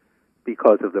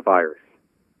because of the virus.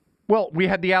 Well, we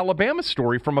had the Alabama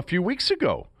story from a few weeks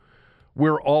ago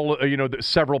where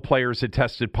several players had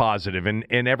tested positive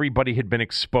and everybody had been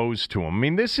exposed to them. I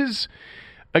mean, this is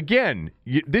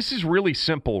really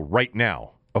simple right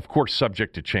now, of course,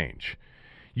 subject to change.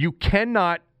 You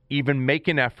cannot even make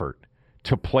an effort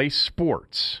to play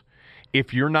sports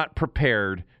if you're not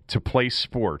prepared to play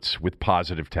sports with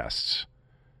positive tests.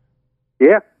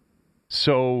 Yeah.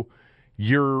 So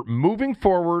you're moving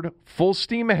forward, full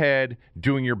steam ahead,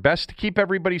 doing your best to keep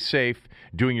everybody safe,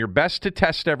 doing your best to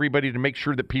test everybody to make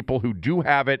sure that people who do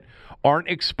have it aren't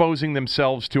exposing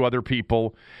themselves to other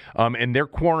people and they're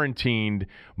quarantined.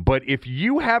 But if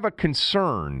you have a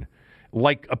concern,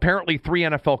 like apparently 3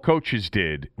 NFL coaches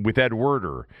did with Ed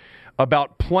Werder,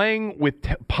 about playing with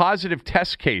positive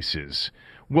test cases,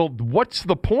 well, what's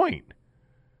the point?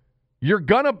 You're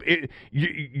going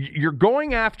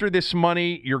after this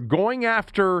money. You're going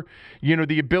after,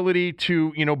 the ability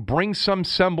to, bring some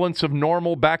semblance of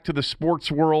normal back to the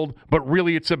sports world, but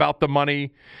really it's about the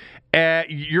money.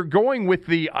 You're going with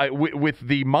the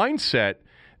mindset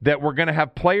that we're going to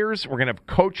have players, we're going to have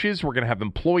coaches, we're going to have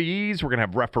employees, we're going to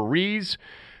have referees,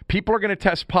 people are going to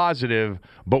test positive,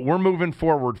 but we're moving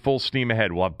forward full steam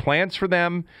ahead. We'll have plans for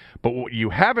them, but what you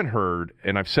haven't heard,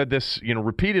 and I've said this,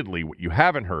 repeatedly, what you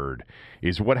haven't heard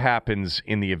is what happens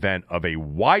in the event of a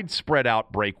widespread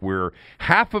outbreak where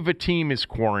half of a team is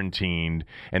quarantined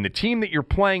and the team that you're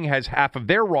playing has half of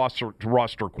their roster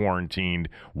quarantined.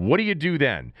 What do you do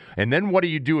then? And then what do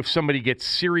you do if somebody gets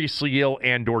seriously ill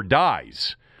and or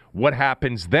dies? What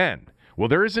happens then? Well,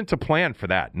 there isn't a plan for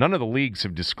that. None of the leagues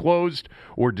have disclosed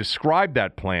or described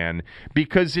that plan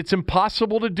because it's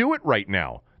impossible to do it right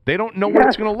now. They don't know what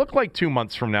it's going to look like 2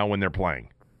 months from now when they're playing.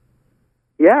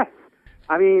 Yes.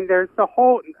 I mean, there's the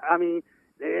whole,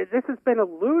 this has been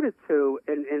alluded to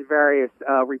in various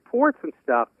reports and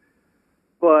stuff,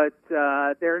 but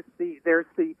there's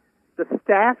the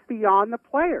staff beyond the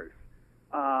players.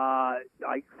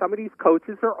 Like some of these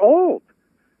coaches are old.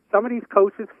 Some of these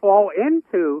coaches fall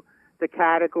into the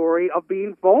category of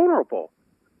being vulnerable.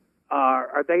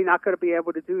 Are they not going to be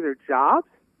able to do their jobs?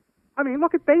 I mean,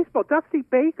 look at baseball. Dusty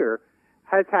Baker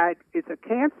is a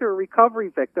cancer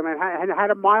recovery victim and had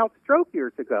a mild stroke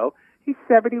years ago. He's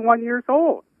 71 years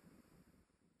old.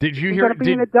 Did you He's hear? Going to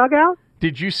be in the dugout?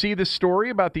 Did you see the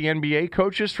story about the NBA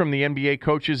coaches from the NBA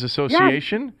Coaches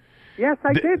Association? Yes,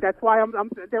 I did. That's why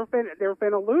there have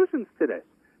been allusions to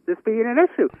this being an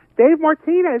issue. Dave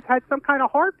Martinez had some kind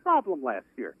of heart problem last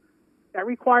year that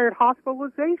required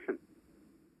hospitalization.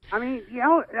 I mean,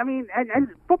 and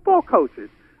football coaches.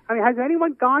 I mean, has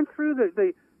anyone gone through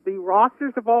the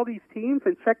rosters of all these teams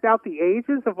and checked out the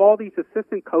ages of all these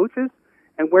assistant coaches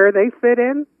and where they fit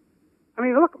in? I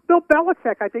mean, look, Bill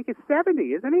Belichick, I think, is 70,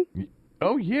 isn't he?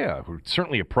 Oh, yeah. We're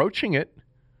certainly approaching it.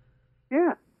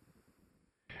 Yeah.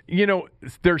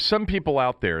 There's some people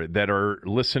out there that are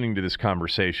listening to this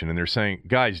conversation, and they're saying,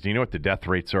 guys, do you know what the death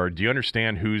rates are? Do you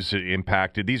understand who's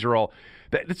impacted? These are all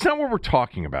 – that's not what we're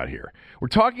talking about here. We're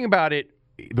talking about it,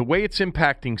 the way it's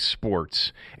impacting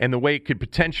sports and the way it could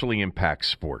potentially impact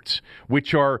sports,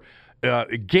 which are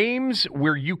games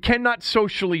where you cannot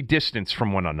socially distance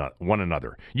from one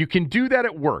another. You can do that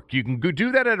at work. You can go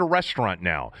do that at a restaurant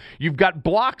now. You've got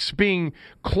blocks being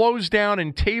closed down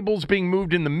and tables being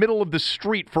moved in the middle of the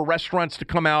street for restaurants to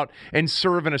come out and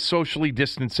serve in a socially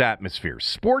distanced atmosphere.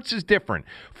 Sports is different.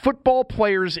 Football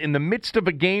players in the midst of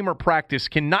a game or practice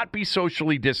cannot be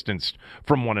socially distanced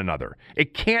from one another.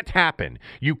 It can't happen.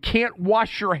 You can't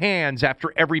wash your hands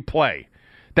after every play.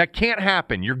 That can't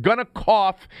happen. You're going to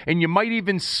cough and you might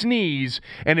even sneeze.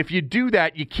 And if you do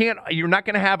that, you're not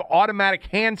going to have automatic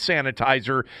hand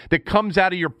sanitizer that comes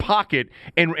out of your pocket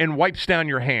and wipes down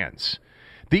your hands.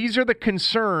 These are the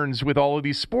concerns with all of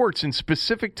these sports, and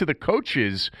specific to the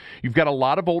coaches, you've got a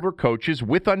lot of older coaches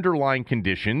with underlying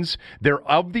conditions. They're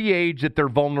of the age that they're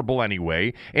vulnerable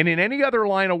anyway, and in any other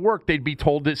line of work, they'd be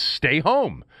told to stay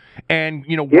home and,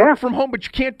 work from home, but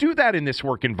you can't do that in this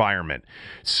work environment.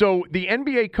 So the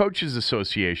NBA Coaches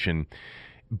Association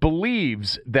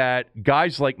believes that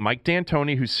guys like Mike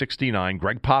D'Antoni, who's 69,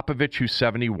 Greg Popovich, who's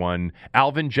 71,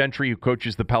 Alvin Gentry, who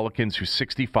coaches the Pelicans, who's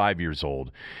 65 years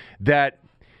old, that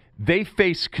they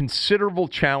face considerable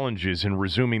challenges in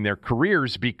resuming their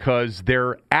careers because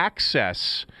their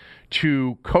access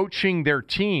to coaching their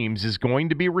teams is going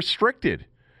to be restricted.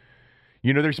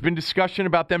 There's been discussion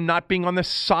about them not being on the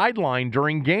sideline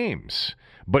during games,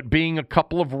 but being a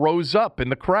couple of rows up in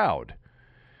the crowd.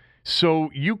 So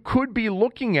you could be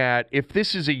looking at, if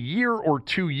this is a year or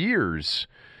 2 years,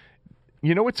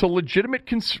 it's a legitimate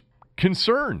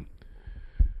concern.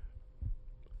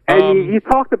 And you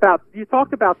talked about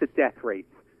the death rates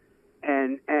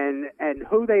and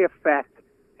who they affect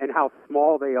and how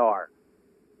small they are.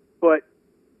 But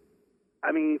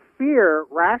I mean, fear,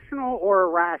 rational or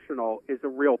irrational, is a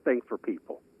real thing for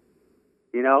people.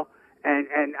 And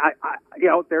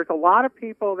I there's a lot of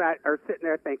people that are sitting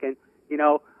there thinking,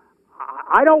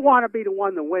 I don't want to be the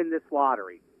one to win this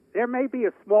lottery. There may be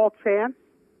a small chance,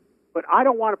 but I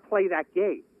don't want to play that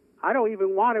game. I don't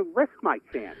even want to risk my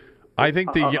chance. I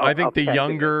think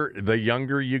the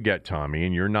younger you get, Tommy,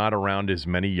 and you're not around as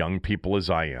many young people as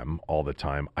I am all the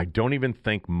time, I don't even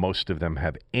think most of them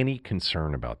have any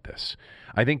concern about this.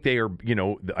 I think they are,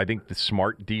 I think the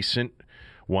smart, decent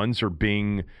ones are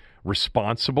being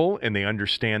responsible and they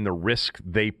understand the risk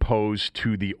they pose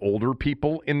to the older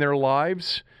people in their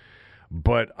lives.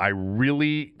 But I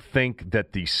really think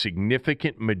that the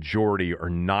significant majority are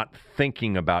not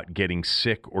thinking about getting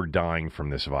sick or dying from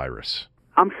this virus.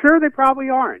 I'm sure they probably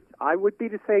aren't. I would be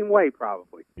the same way,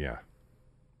 probably. Yeah.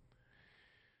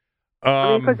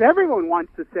 Because everyone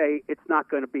wants to say it's not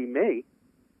going to be me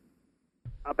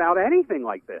about anything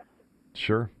like this.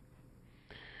 Sure.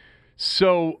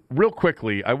 So, real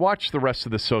quickly, I watched the rest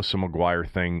of the Sosa McGuire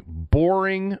thing.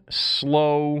 Boring,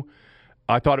 slow.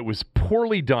 I thought it was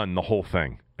poorly done, the whole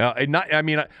thing.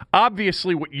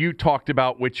 Obviously what you talked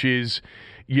about, which is,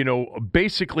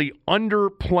 basically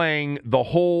underplaying the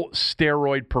whole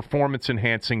steroid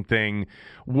performance-enhancing thing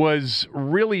would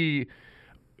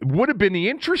have been the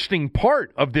interesting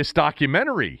part of this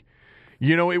documentary.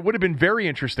 It would have been very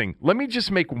interesting. Let me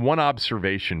just make one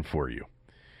observation for you.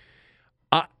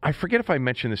 I forget if I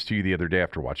mentioned this to you the other day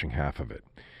after watching half of it.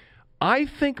 I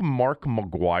think Mark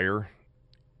McGuire,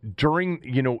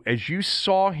 as you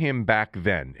saw him back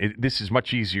then, this is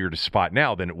much easier to spot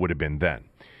now than it would have been then.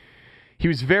 He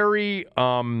was very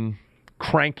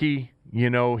cranky,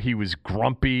 he was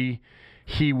grumpy.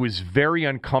 He was very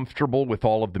uncomfortable with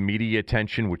all of the media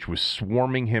attention, which was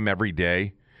swarming him every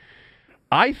day.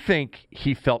 I think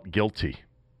he felt guilty.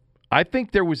 I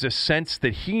think there was a sense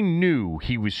that he knew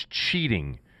he was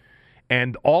cheating,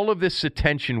 and all of this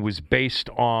attention was based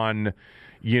on,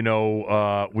 a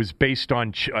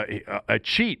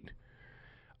cheat.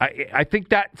 I think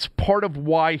that's part of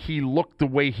why he looked the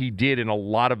way he did in a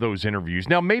lot of those interviews.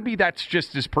 Now, maybe that's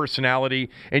just his personality,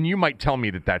 and you might tell me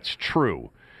that that's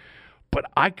true. But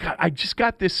I just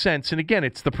got this sense, and again,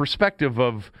 it's the perspective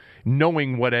of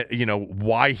knowing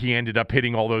why he ended up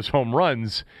hitting all those home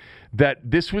runs, that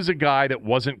this was a guy that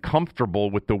wasn't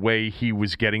comfortable with the way he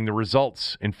was getting the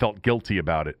results and felt guilty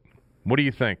about it. What do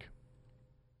you think?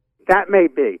 That may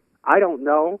be. I don't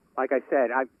know. Like I said,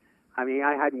 I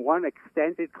had one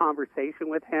extended conversation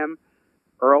with him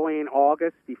early in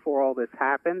August before all this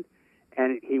happened,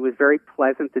 and he was very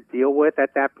pleasant to deal with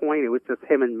at that point. It was just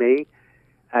him and me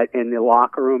in the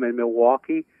locker room in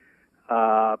Milwaukee.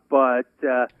 But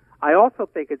I also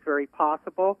think it's very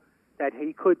possible that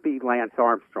he could be Lance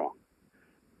Armstrong.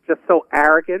 Just so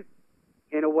arrogant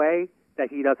in a way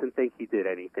that he doesn't think he did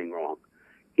anything wrong.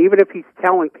 Even if he's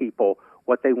telling people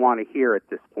what they want to hear at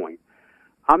this point.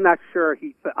 I'm not sure.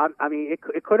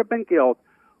 It could have been guilt,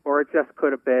 or it just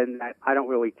could have been that I don't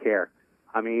really care.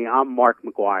 I'm Mark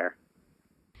McGuire.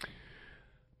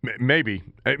 Maybe.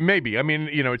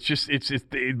 It's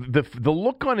the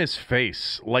look on his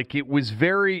face, like it was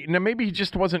very. Now, maybe he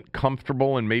just wasn't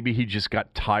comfortable, and maybe he just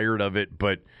got tired of it.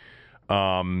 But,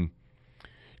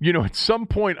 at some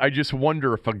point, I just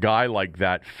wonder if a guy like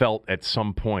that felt at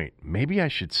some point, maybe I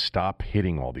should stop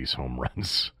hitting all these home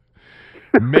runs.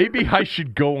 Maybe I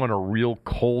should go on a real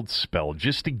cold spell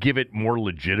just to give it more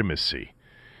legitimacy.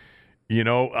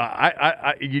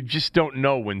 You just don't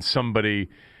know when somebody.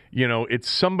 It's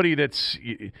somebody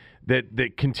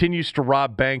that continues to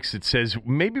rob banks that says,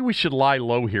 maybe we should lie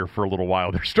low here for a little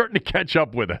while. They're starting to catch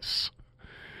up with us.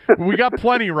 We got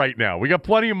plenty right now. We got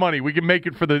plenty of money. We can make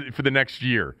it for the next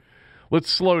year. Let's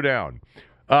slow down.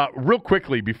 Real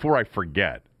quickly, before I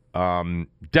forget,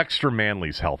 Dexter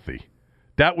Manley's healthy.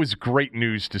 That was great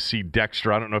news to see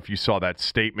Dexter. I don't know if you saw that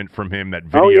statement from him, that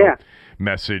video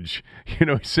message. He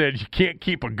said you can't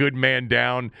keep a good man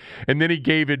down. And then he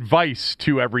gave advice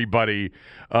to everybody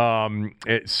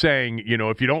saying,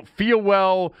 if you don't feel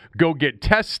well, go get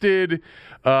tested.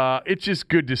 It's just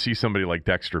good to see somebody like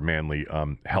Dexter Manley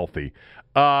healthy.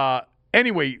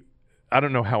 Anyway, I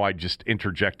don't know how I just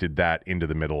interjected that into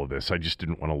the middle of this. I just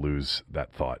didn't want to lose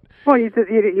that thought. Well, you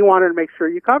wanted to make sure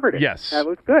you covered it. Yes. That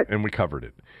was good. And we covered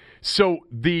it. So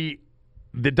the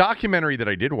documentary that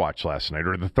I did watch last night,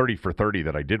 or the 30 for 30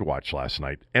 that I did watch last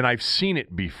night, and I've seen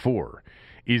it before,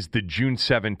 is the June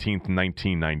 17th,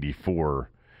 1994,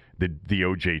 the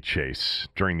O.J. chase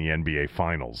during the NBA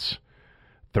Finals.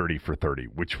 30 for 30,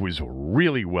 which was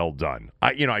really well done.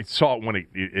 I saw it when it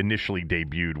initially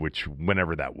debuted, which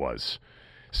whenever that was,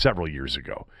 several years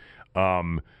ago.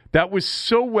 That was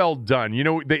so well done.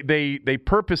 They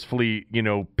purposefully,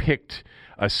 picked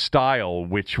a style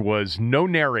which was no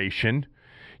narration,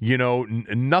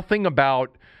 nothing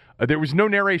about, there was no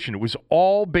narration. It was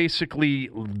all basically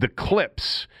the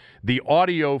clips, the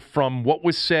audio from what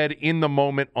was said in the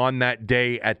moment on that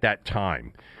day at that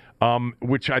time.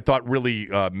 Which I thought really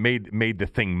made the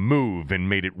thing move and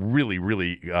made it really,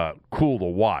 really cool to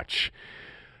watch.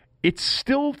 It's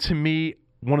still, to me,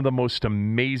 one of the most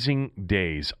amazing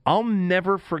days. I'll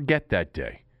never forget that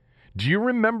day. Do you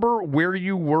remember where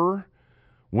you were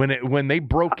when they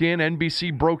broke in,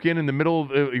 NBC broke in the middle of,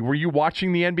 were you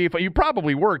watching the NBA? You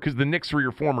probably were, because the Knicks were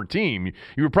your former team.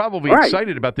 You were probably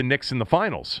excited about the Knicks in the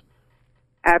finals.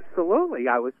 Absolutely.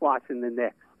 I was watching the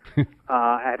Knicks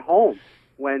at home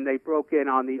when they broke in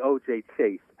on the O.J.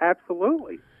 chase.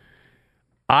 Absolutely.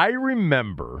 I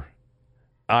remember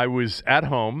I was at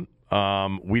home.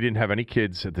 We didn't have any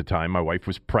kids at the time. My wife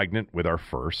was pregnant with our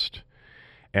first.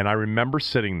 And I remember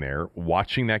sitting there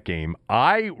watching that game.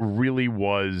 I really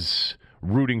was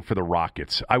rooting for the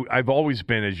Rockets. I've always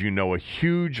been, as you know, a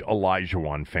huge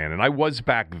Olajuwon fan, and I was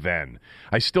back then.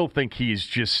 I still think he's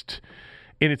just...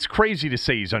 And it's crazy to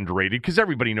say he's underrated because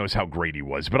everybody knows how great he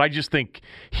was. But I just think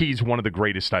he's one of the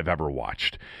greatest I've ever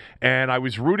watched. And I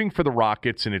was rooting for the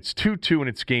Rockets, and it's 2-2, and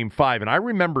it's Game 5. And I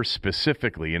remember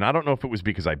specifically, and I don't know if it was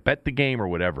because I bet the game or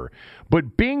whatever,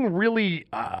 but being really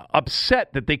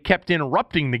upset that they kept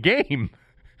interrupting the game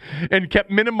and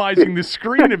kept minimizing the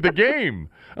screen of the game.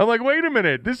 I'm like, wait a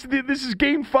minute, this is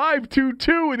Game 5,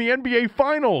 2-2 in the NBA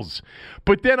Finals.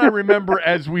 But then I remember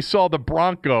as we saw the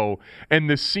Bronco and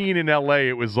the scene in L.A.,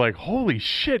 it was like, holy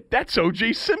shit, that's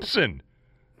O.J. Simpson.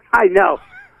 I know.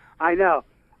 I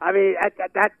mean,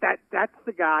 that's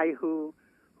the guy who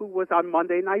was on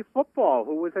Monday Night Football,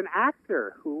 who was an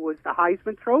actor, who was the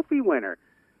Heisman Trophy winner.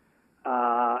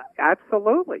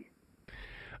 Absolutely.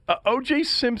 O.J.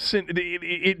 Simpson,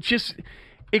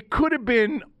 it could have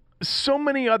been so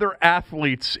many other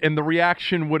athletes, and the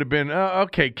reaction would have been,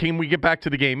 okay, can we get back to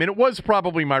the game? And it was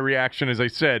probably my reaction, as I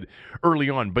said early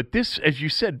on. But this, as you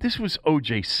said, this was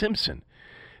O.J. Simpson.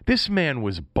 This man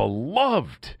was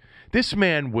beloved. This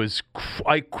man was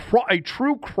a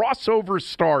true crossover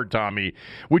star, Tommy,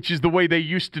 which is the way they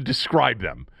used to describe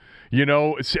them. You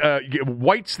know,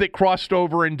 whites that crossed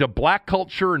over into black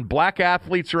culture and black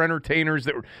athletes or entertainers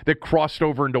that crossed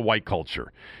over into white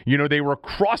culture. You know, they were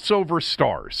crossover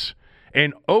stars.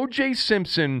 And O.J.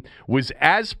 Simpson was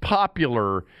as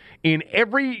popular in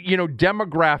every,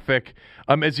 demographic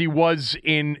as he was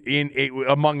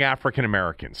among African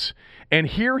Americans. And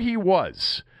here he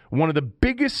was, one of the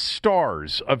biggest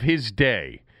stars of his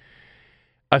day.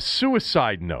 A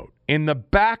suicide note in the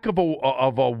back of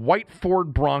a white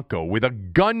Ford Bronco with a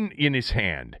gun in his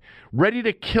hand, ready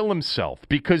to kill himself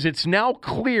because it's now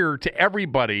clear to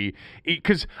everybody.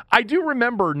 Because I do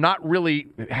remember not really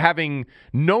having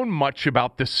known much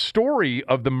about the story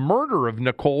of the murder of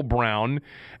Nicole Brown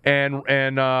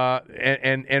and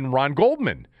Ron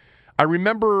Goldman. I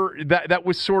remember that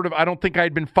was sort of, I don't think I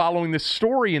had been following the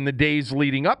story in the days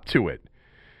leading up to it.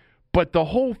 But the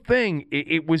whole thing,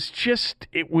 it was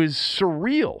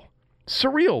surreal.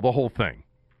 Surreal, the whole thing.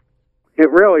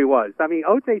 It really was. I mean,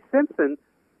 O.J. Simpson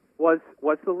was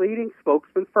the leading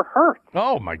spokesman for Hertz.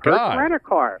 Oh, my God. Hertz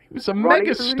Rent-A-Car. He was a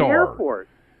megastar.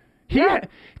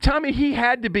 Tommy, he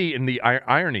had to be, and the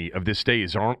irony of this day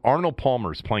is Arnold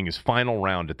Palmer's playing his final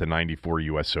round at the 94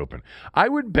 U.S. Open. I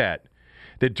would bet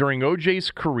that during O.J.'s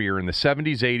career in the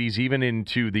 70s, 80s, even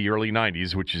into the early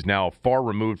 90s, which is now far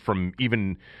removed from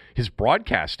even his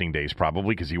broadcasting days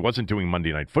probably because he wasn't doing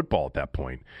Monday Night Football at that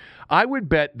point, I would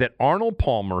bet that Arnold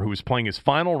Palmer, who was playing his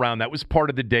final round, that was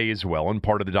part of the day as well and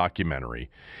part of the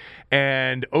documentary,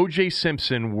 and O.J.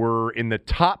 Simpson were in the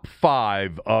top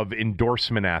 5 of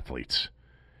endorsement athletes.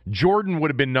 Jordan would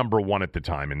have been number 1 at the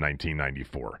time in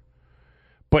 1994.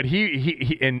 But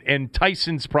he and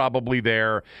Tyson's probably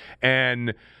there,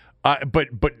 and but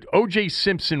O.J.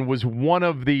 Simpson was one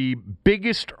of the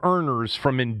biggest earners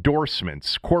from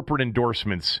endorsements, corporate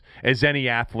endorsements, as any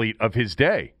athlete of his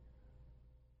day.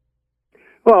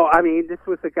 Well, I mean, this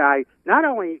was a guy not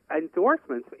only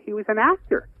endorsements, but he was an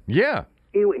actor. Yeah,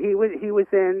 he was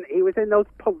in those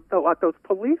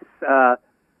police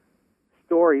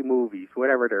story movies,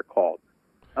 whatever they're called,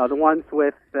 the ones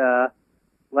with.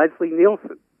 Leslie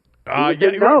Nielsen.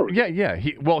 Yeah.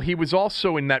 He was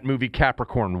also in that movie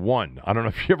Capricorn 1. I don't know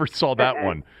if you ever saw that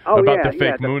one about the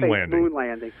fake moon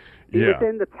landing. He was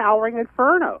in the Towering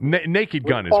Inferno. Naked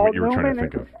Gun is what you were trying to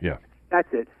think of. Yeah, that's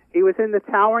it. He was in the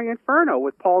Towering Inferno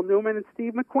with Paul Newman and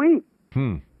Steve McQueen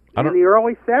in the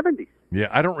early 70s. Yeah,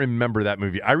 I don't remember that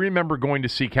movie. I remember going to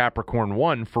see Capricorn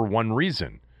 1 for one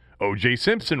reason. O.J.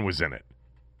 Simpson was in it.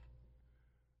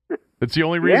 That's the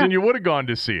only reason you would have gone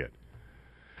to see it.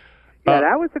 Yeah,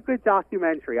 that was a good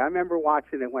documentary. I remember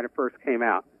watching it when it first came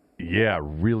out. Yeah,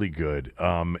 really good.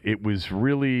 It was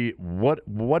really,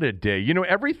 what a day. You know,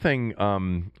 everything,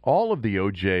 all of the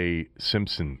O.J.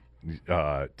 Simpson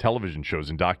television shows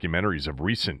and documentaries of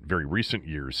very recent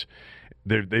years,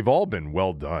 they've all been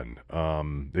well done.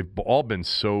 They've all been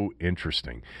so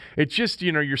interesting. It's just,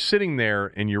 you're sitting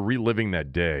there and you're reliving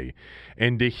that day,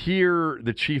 and to hear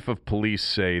the chief of police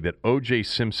say that O.J.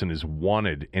 Simpson is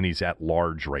wanted and he's at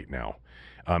large right now,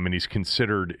 and he's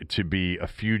considered to be a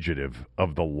fugitive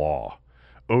of the law.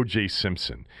 O.J.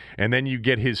 Simpson. And then you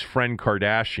get his friend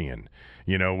Kardashian.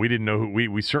 We didn't know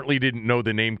we certainly didn't know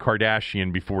the name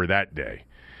Kardashian before that day.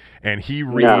 And he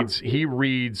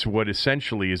reads what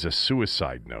essentially is a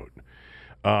suicide note.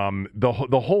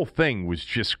 The whole thing was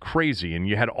just crazy, and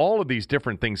you had all of these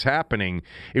different things happening.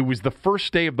 It was the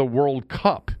first day of the World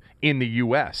Cup in the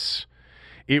U.S.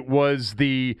 It was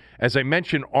as I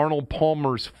mentioned, Arnold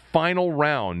Palmer's final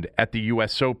round at the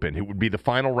U.S. Open. It would be the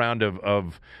final round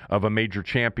of a major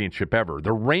championship ever.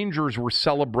 The Rangers were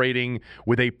celebrating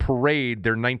with a parade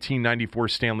their 1994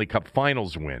 Stanley Cup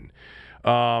Finals win.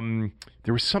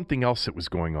 There was something else that was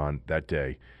going on that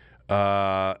day.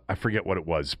 I forget what it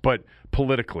was, but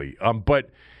politically.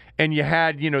 And you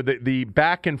had, the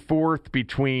back and forth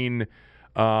between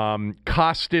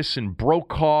Costas and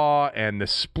Brokaw and the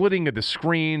splitting of the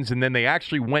screens, and then they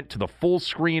actually went to the full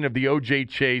screen of the O.J.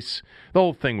 Chase. The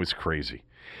whole thing was crazy.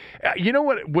 You know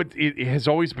what it has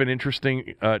always been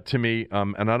interesting to me,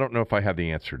 and I don't know if I have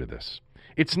the answer to this.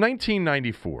 It's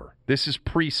 1994. This is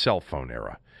pre-cell phone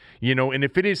era. And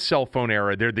if it is cell phone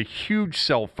era, they're the huge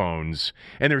cell phones,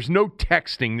 and there's no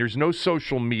texting, there's no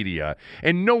social media,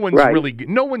 and no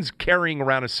one's carrying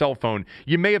around a cell phone.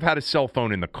 You may have had a cell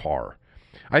phone in the car.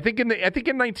 I think in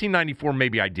 1994,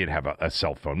 maybe I did have a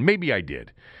cell phone. Maybe I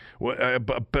did,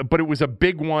 but it was a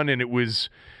big one, and it was.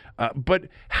 But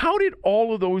how did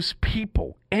all of those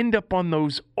people end up on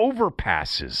those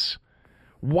overpasses,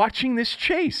 watching this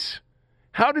chase?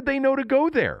 How did they know to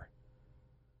go there?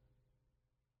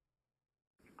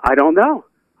 I don't know.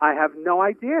 I have no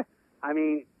idea. I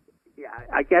mean,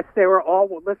 I guess they were all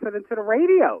listening to the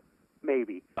radio,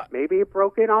 maybe. Maybe it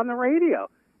broke in on the radio,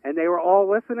 and they were all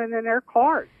listening in their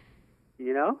cars.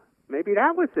 Maybe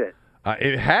that was it.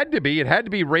 It had to be. It had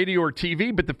to be radio or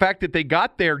TV, but the fact that they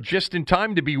got there just in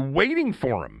time to be waiting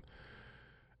for him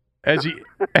as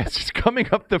he's coming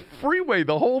up the freeway,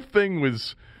 the whole thing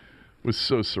was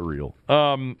so surreal.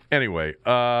 Anyway,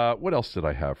 what else did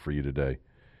I have for you today?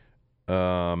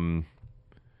 Do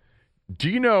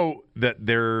you know that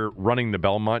they're running the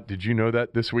Belmont? Did you know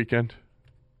that this weekend?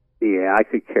 Yeah, I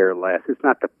could care less. It's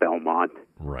not the Belmont.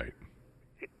 Right.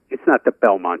 It's not the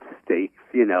Belmont Stakes,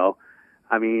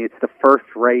 I mean, it's the first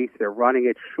race. They're running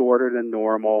it shorter than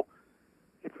normal.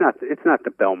 It's not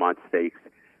the Belmont Stakes.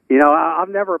 I've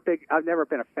never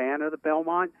been a fan of the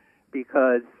Belmont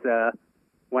because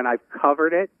when I've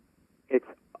covered it,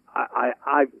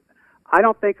 I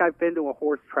don't think I've been to a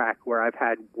horse track where I've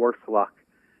had worse luck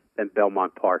than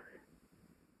Belmont Park.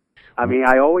 I mean,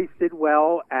 I always did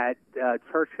well at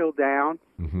Churchill Downs.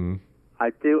 Mm-hmm.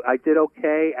 I did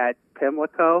okay at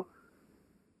Pimlico.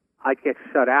 I get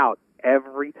shut out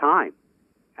every time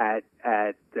at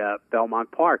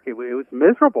Belmont Park. It was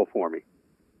miserable for me.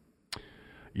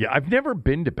 Yeah, I've never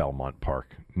been to Belmont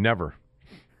Park. Never.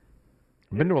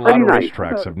 I've been to a lot of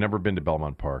racetracks. I've never been to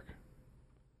Belmont Park.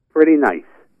 Pretty nice.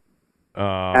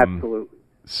 Absolutely.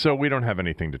 So we don't have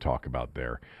anything to talk about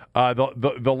there.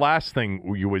 The last thing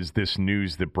was this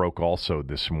news that broke also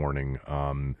this morning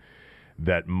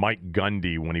that Mike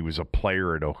Gundy, when he was a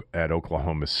player at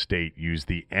Oklahoma State, used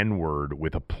the N-word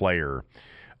with a player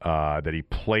that he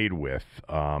played with.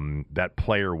 That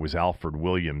player was Alfred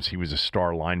Williams. He was a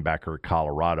star linebacker at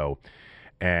Colorado,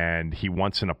 and he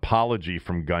wants an apology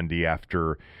from Gundy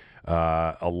after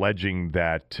alleging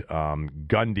that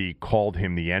Gundy called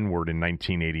him the N-word in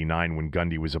 1989 when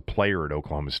Gundy was a player at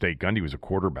Oklahoma State. Gundy was a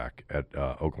quarterback at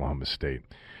Oklahoma State.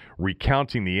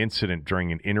 Recounting the incident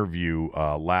during an interview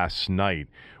last night,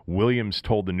 Williams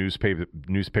told the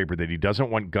newspaper that he doesn't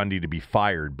want Gundy to be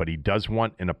fired, but he does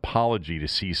want an apology to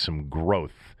see some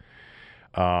growth.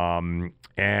 And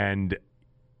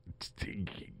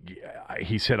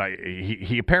he said,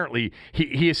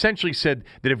 he essentially said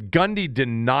that if Gundy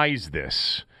denies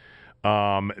this,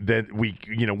 that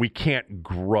we can't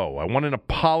grow. I want an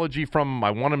apology from him.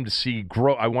 I want him to see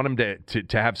grow. I want him to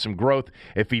have some growth.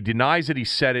 If he denies it, he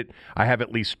said it. I have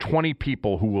at least 20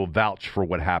 people who will vouch for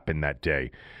what happened that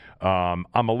day. I'm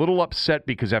a little upset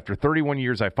because after 31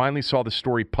 years, I finally saw the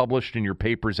story published in your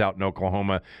papers out in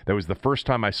Oklahoma. That was the first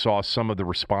time I saw some of the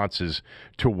responses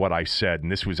to what I said.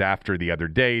 And this was after the other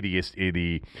day,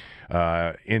 the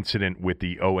incident with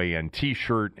the OAN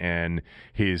T-shirt and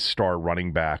his star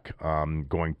running back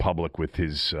going public with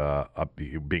his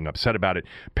being upset about it.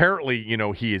 Apparently,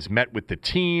 he has met with the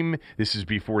team. This is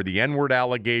before the N-word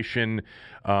allegation.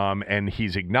 And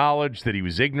he's acknowledged that he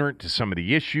was ignorant to some of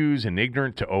the issues and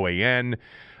ignorant to OAN.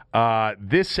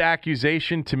 This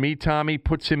accusation, to me, Tommy,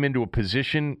 puts him into a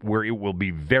position where it will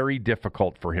be very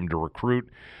difficult for him to recruit.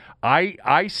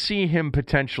 I see him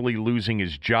potentially losing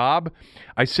his job.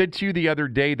 I said to you the other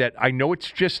day that I know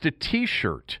it's just a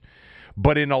T-shirt,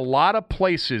 but in a lot of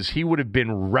places he would have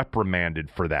been reprimanded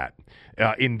for that.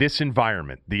 In this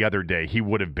environment the other day, he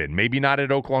would have been. Maybe not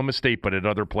at Oklahoma State, but at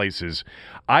other places.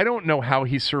 I don't know how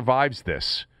he survives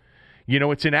this.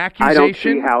 It's an I accusation. don't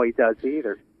see how he does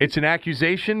either. It's an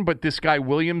accusation, but this guy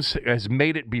Williams has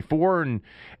made it before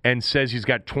and says he's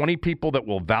got 20 people that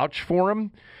will vouch for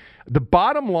him. The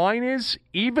bottom line is,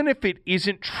 even if it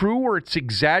isn't true or it's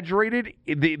exaggerated,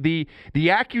 the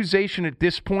accusation at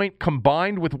this point,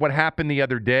 combined with what happened the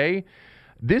other day,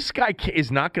 this guy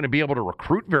is not going to be able to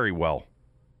recruit very well.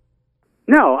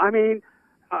 No, I mean,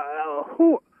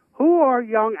 who are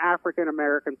young African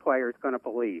American players going to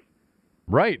believe?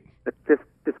 Right.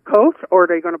 This coach, or are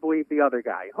they going to believe the other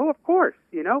guy? Oh, of course,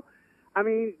 I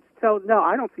mean, so no,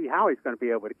 I don't see how he's going to be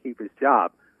able to keep his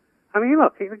job. I mean,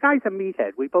 look, the guy's a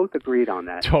meathead. We both agreed on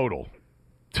that. Total.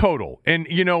 And,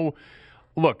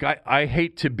 look, I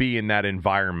hate to be in that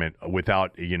environment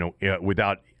without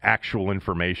actual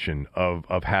information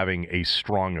of having a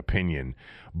strong opinion.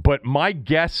 But my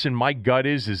guess and my gut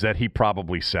is that he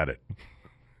probably said it.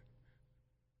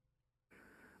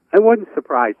 It wouldn't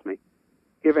surprise me,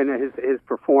 given his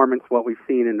performance, what we've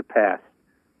seen in the past.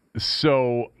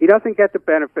 So he doesn't get the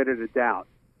benefit of the doubt.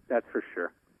 That's for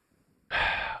sure.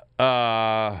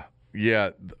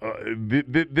 Yeah.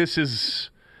 This is.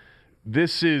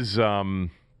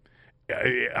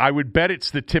 I would bet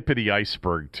it's the tip of the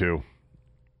iceberg too.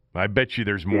 I bet you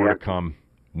there's more to come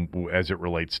as it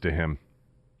relates to him.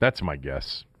 That's my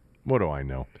guess. What do I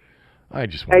know? I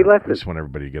just want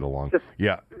everybody to get along.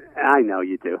 Yeah. I know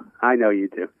you do.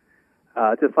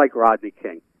 Just like Rodney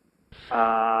King.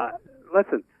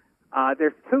 Listen,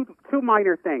 there's two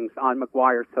minor things on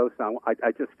McGuire Sosa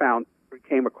I just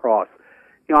came across.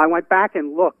 I went back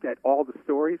and looked at all the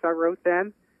stories I wrote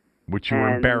then. Which you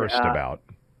were embarrassed about.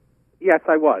 Yes,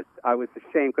 I was. I was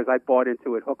ashamed because I bought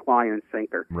into it hook, line, and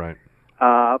sinker. Right.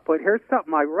 But here's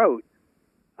something I wrote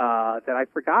that I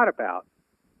forgot about.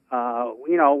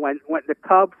 When the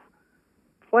Cubs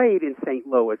played in St.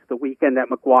 Louis the weekend that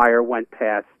McGuire went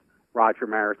past Roger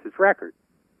Maris's record.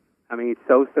 I mean,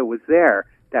 Sosa was there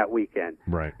that weekend.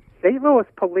 Right. St. Louis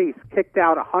police kicked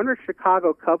out 100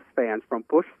 Chicago Cubs fans from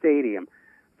Busch Stadium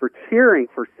for cheering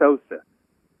for Sosa.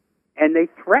 And they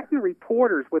threatened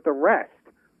reporters with arrest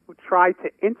who tried to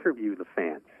interview the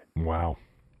fans. Wow.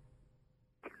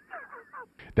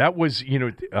 That was,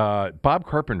 Bob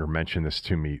Carpenter mentioned this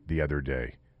to me the other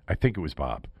day. I think it was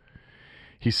Bob.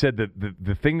 He said that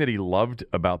the thing that he loved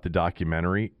about the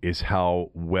documentary is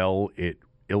how well it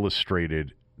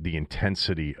illustrated the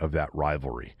intensity of that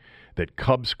rivalry. That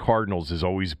Cubs-Cardinals has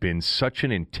always been such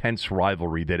an intense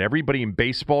rivalry that everybody in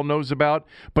baseball knows about,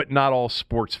 but not all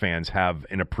sports fans have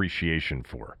an appreciation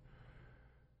for.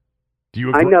 Do you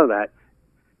agree? I know that.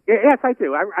 Yes, I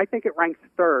do. I think it ranks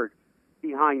third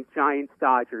behind Giants,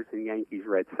 Dodgers, and Yankees,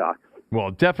 Red Sox. Well,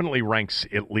 it definitely ranks,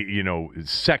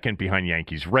 second behind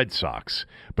Yankees, Red Sox,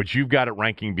 but you've got it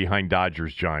ranking behind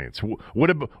Dodgers, Giants. What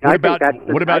about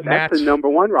Nats? The number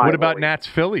one rivalry. What about Nats,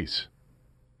 Phillies?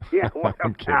 Yeah, what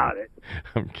about it?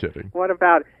 I'm kidding. What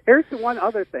about it? Here's the one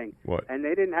other thing. What? And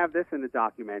they didn't have this in the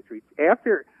documentary.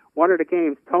 After one of the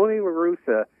games, Tony La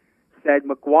Russa said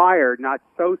McGuire, not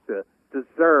Sosa,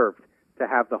 deserved to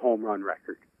have the home run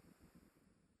record.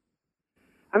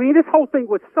 I mean, this whole thing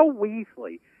was so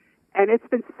Weasley, and it's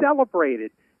been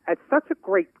celebrated as such a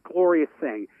great, glorious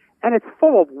thing. And it's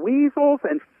full of weasels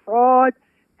and fraud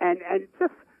and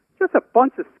just a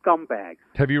bunch of scumbags.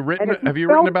 Have you written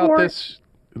about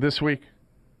this week?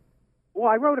 Well,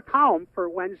 I wrote a column for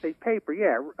Wednesday's paper.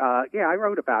 Yeah, I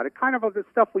wrote about it. Kind of the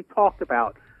stuff we talked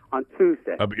about on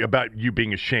Tuesday. About you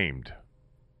being ashamed.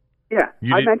 Yeah,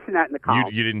 I mentioned that in the column.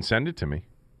 You didn't send it to me.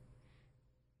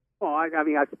 Well, I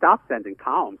mean, I've stopped sending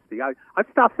columns. See, I've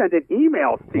stopped sending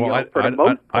emails to you for the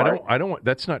most part. I don't.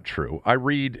 That's not true. I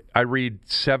read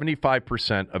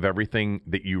 75% of everything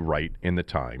that you write in the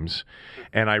Times,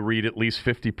 and I read at least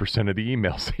 50% of the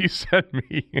emails that you send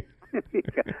me.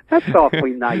 That's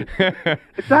awfully nice.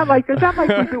 It's not like we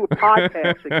do a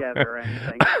podcast together or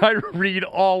anything. I read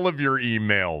all of your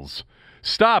emails.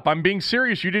 Stop! I'm being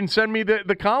serious. You didn't send me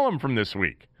the column from this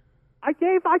week. I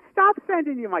stopped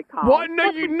sending you my columns. What?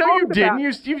 No, you didn't.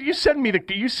 You send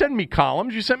me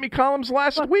columns. You sent me columns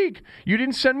last week. You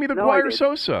didn't send me the McGuire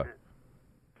Sosa.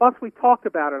 Plus, we talked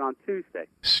about it on Tuesday.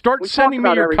 Start sending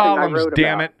me your columns,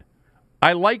 damn it.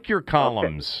 I like your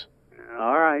columns. Okay.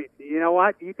 All right. You know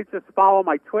what? You could just follow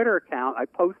my Twitter account. I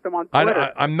post them on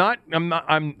Twitter.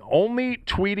 I'm only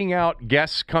tweeting out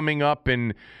guests coming up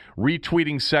and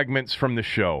retweeting segments from the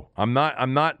show.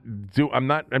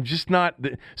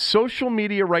 Social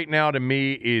media right now to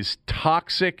me is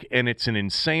toxic, and it's an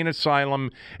insane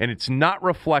asylum, and it's not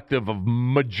reflective of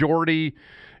majority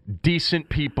decent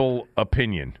people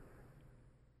opinion.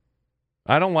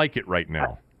 I don't like it right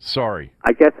now. Sorry.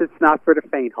 I guess it's not for the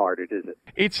faint-hearted, is it?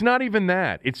 It's not even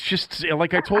that. It's just,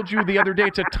 like I told you the other day,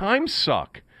 it's a time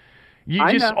suck. You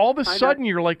I just, know, all of a sudden,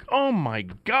 you're like, oh, my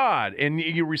God. And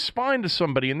you respond to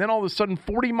somebody, and then all of a sudden,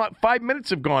 45 minutes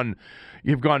have gone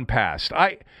past.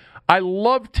 I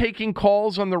love taking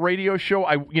calls on the radio show.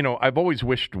 I've always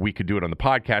wished we could do it on the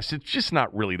podcast. It's just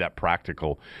not really that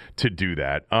practical to do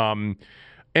that.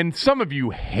 And some of you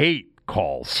hate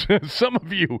calls. Some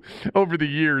of you over the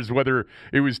years, whether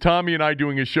it was Tommy and I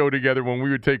doing a show together when we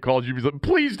would take calls, you'd be like,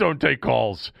 please don't take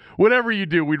calls. Whatever you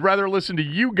do, we'd rather listen to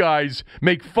you guys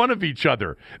make fun of each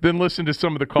other than listen to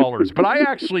some of the callers. But I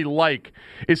actually like,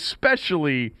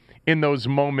 especially in those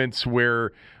moments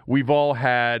where we've all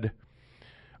had,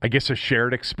 I guess, a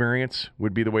shared experience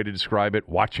would be the way to describe it,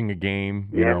 watching a game,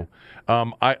 you know.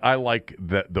 I like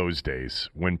those days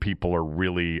when people are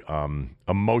really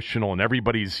emotional and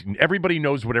everybody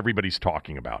knows what everybody's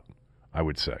talking about, I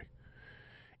would say.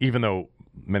 Even though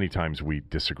many times we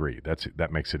disagree.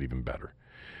 That makes it even better.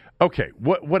 Okay,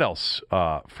 what else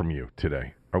from you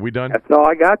today? Are we done? That's all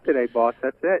I got today, boss.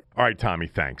 That's it. All right, Tommy,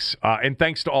 thanks. And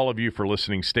thanks to all of you for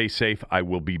listening. Stay safe. I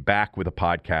will be back with a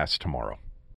podcast tomorrow.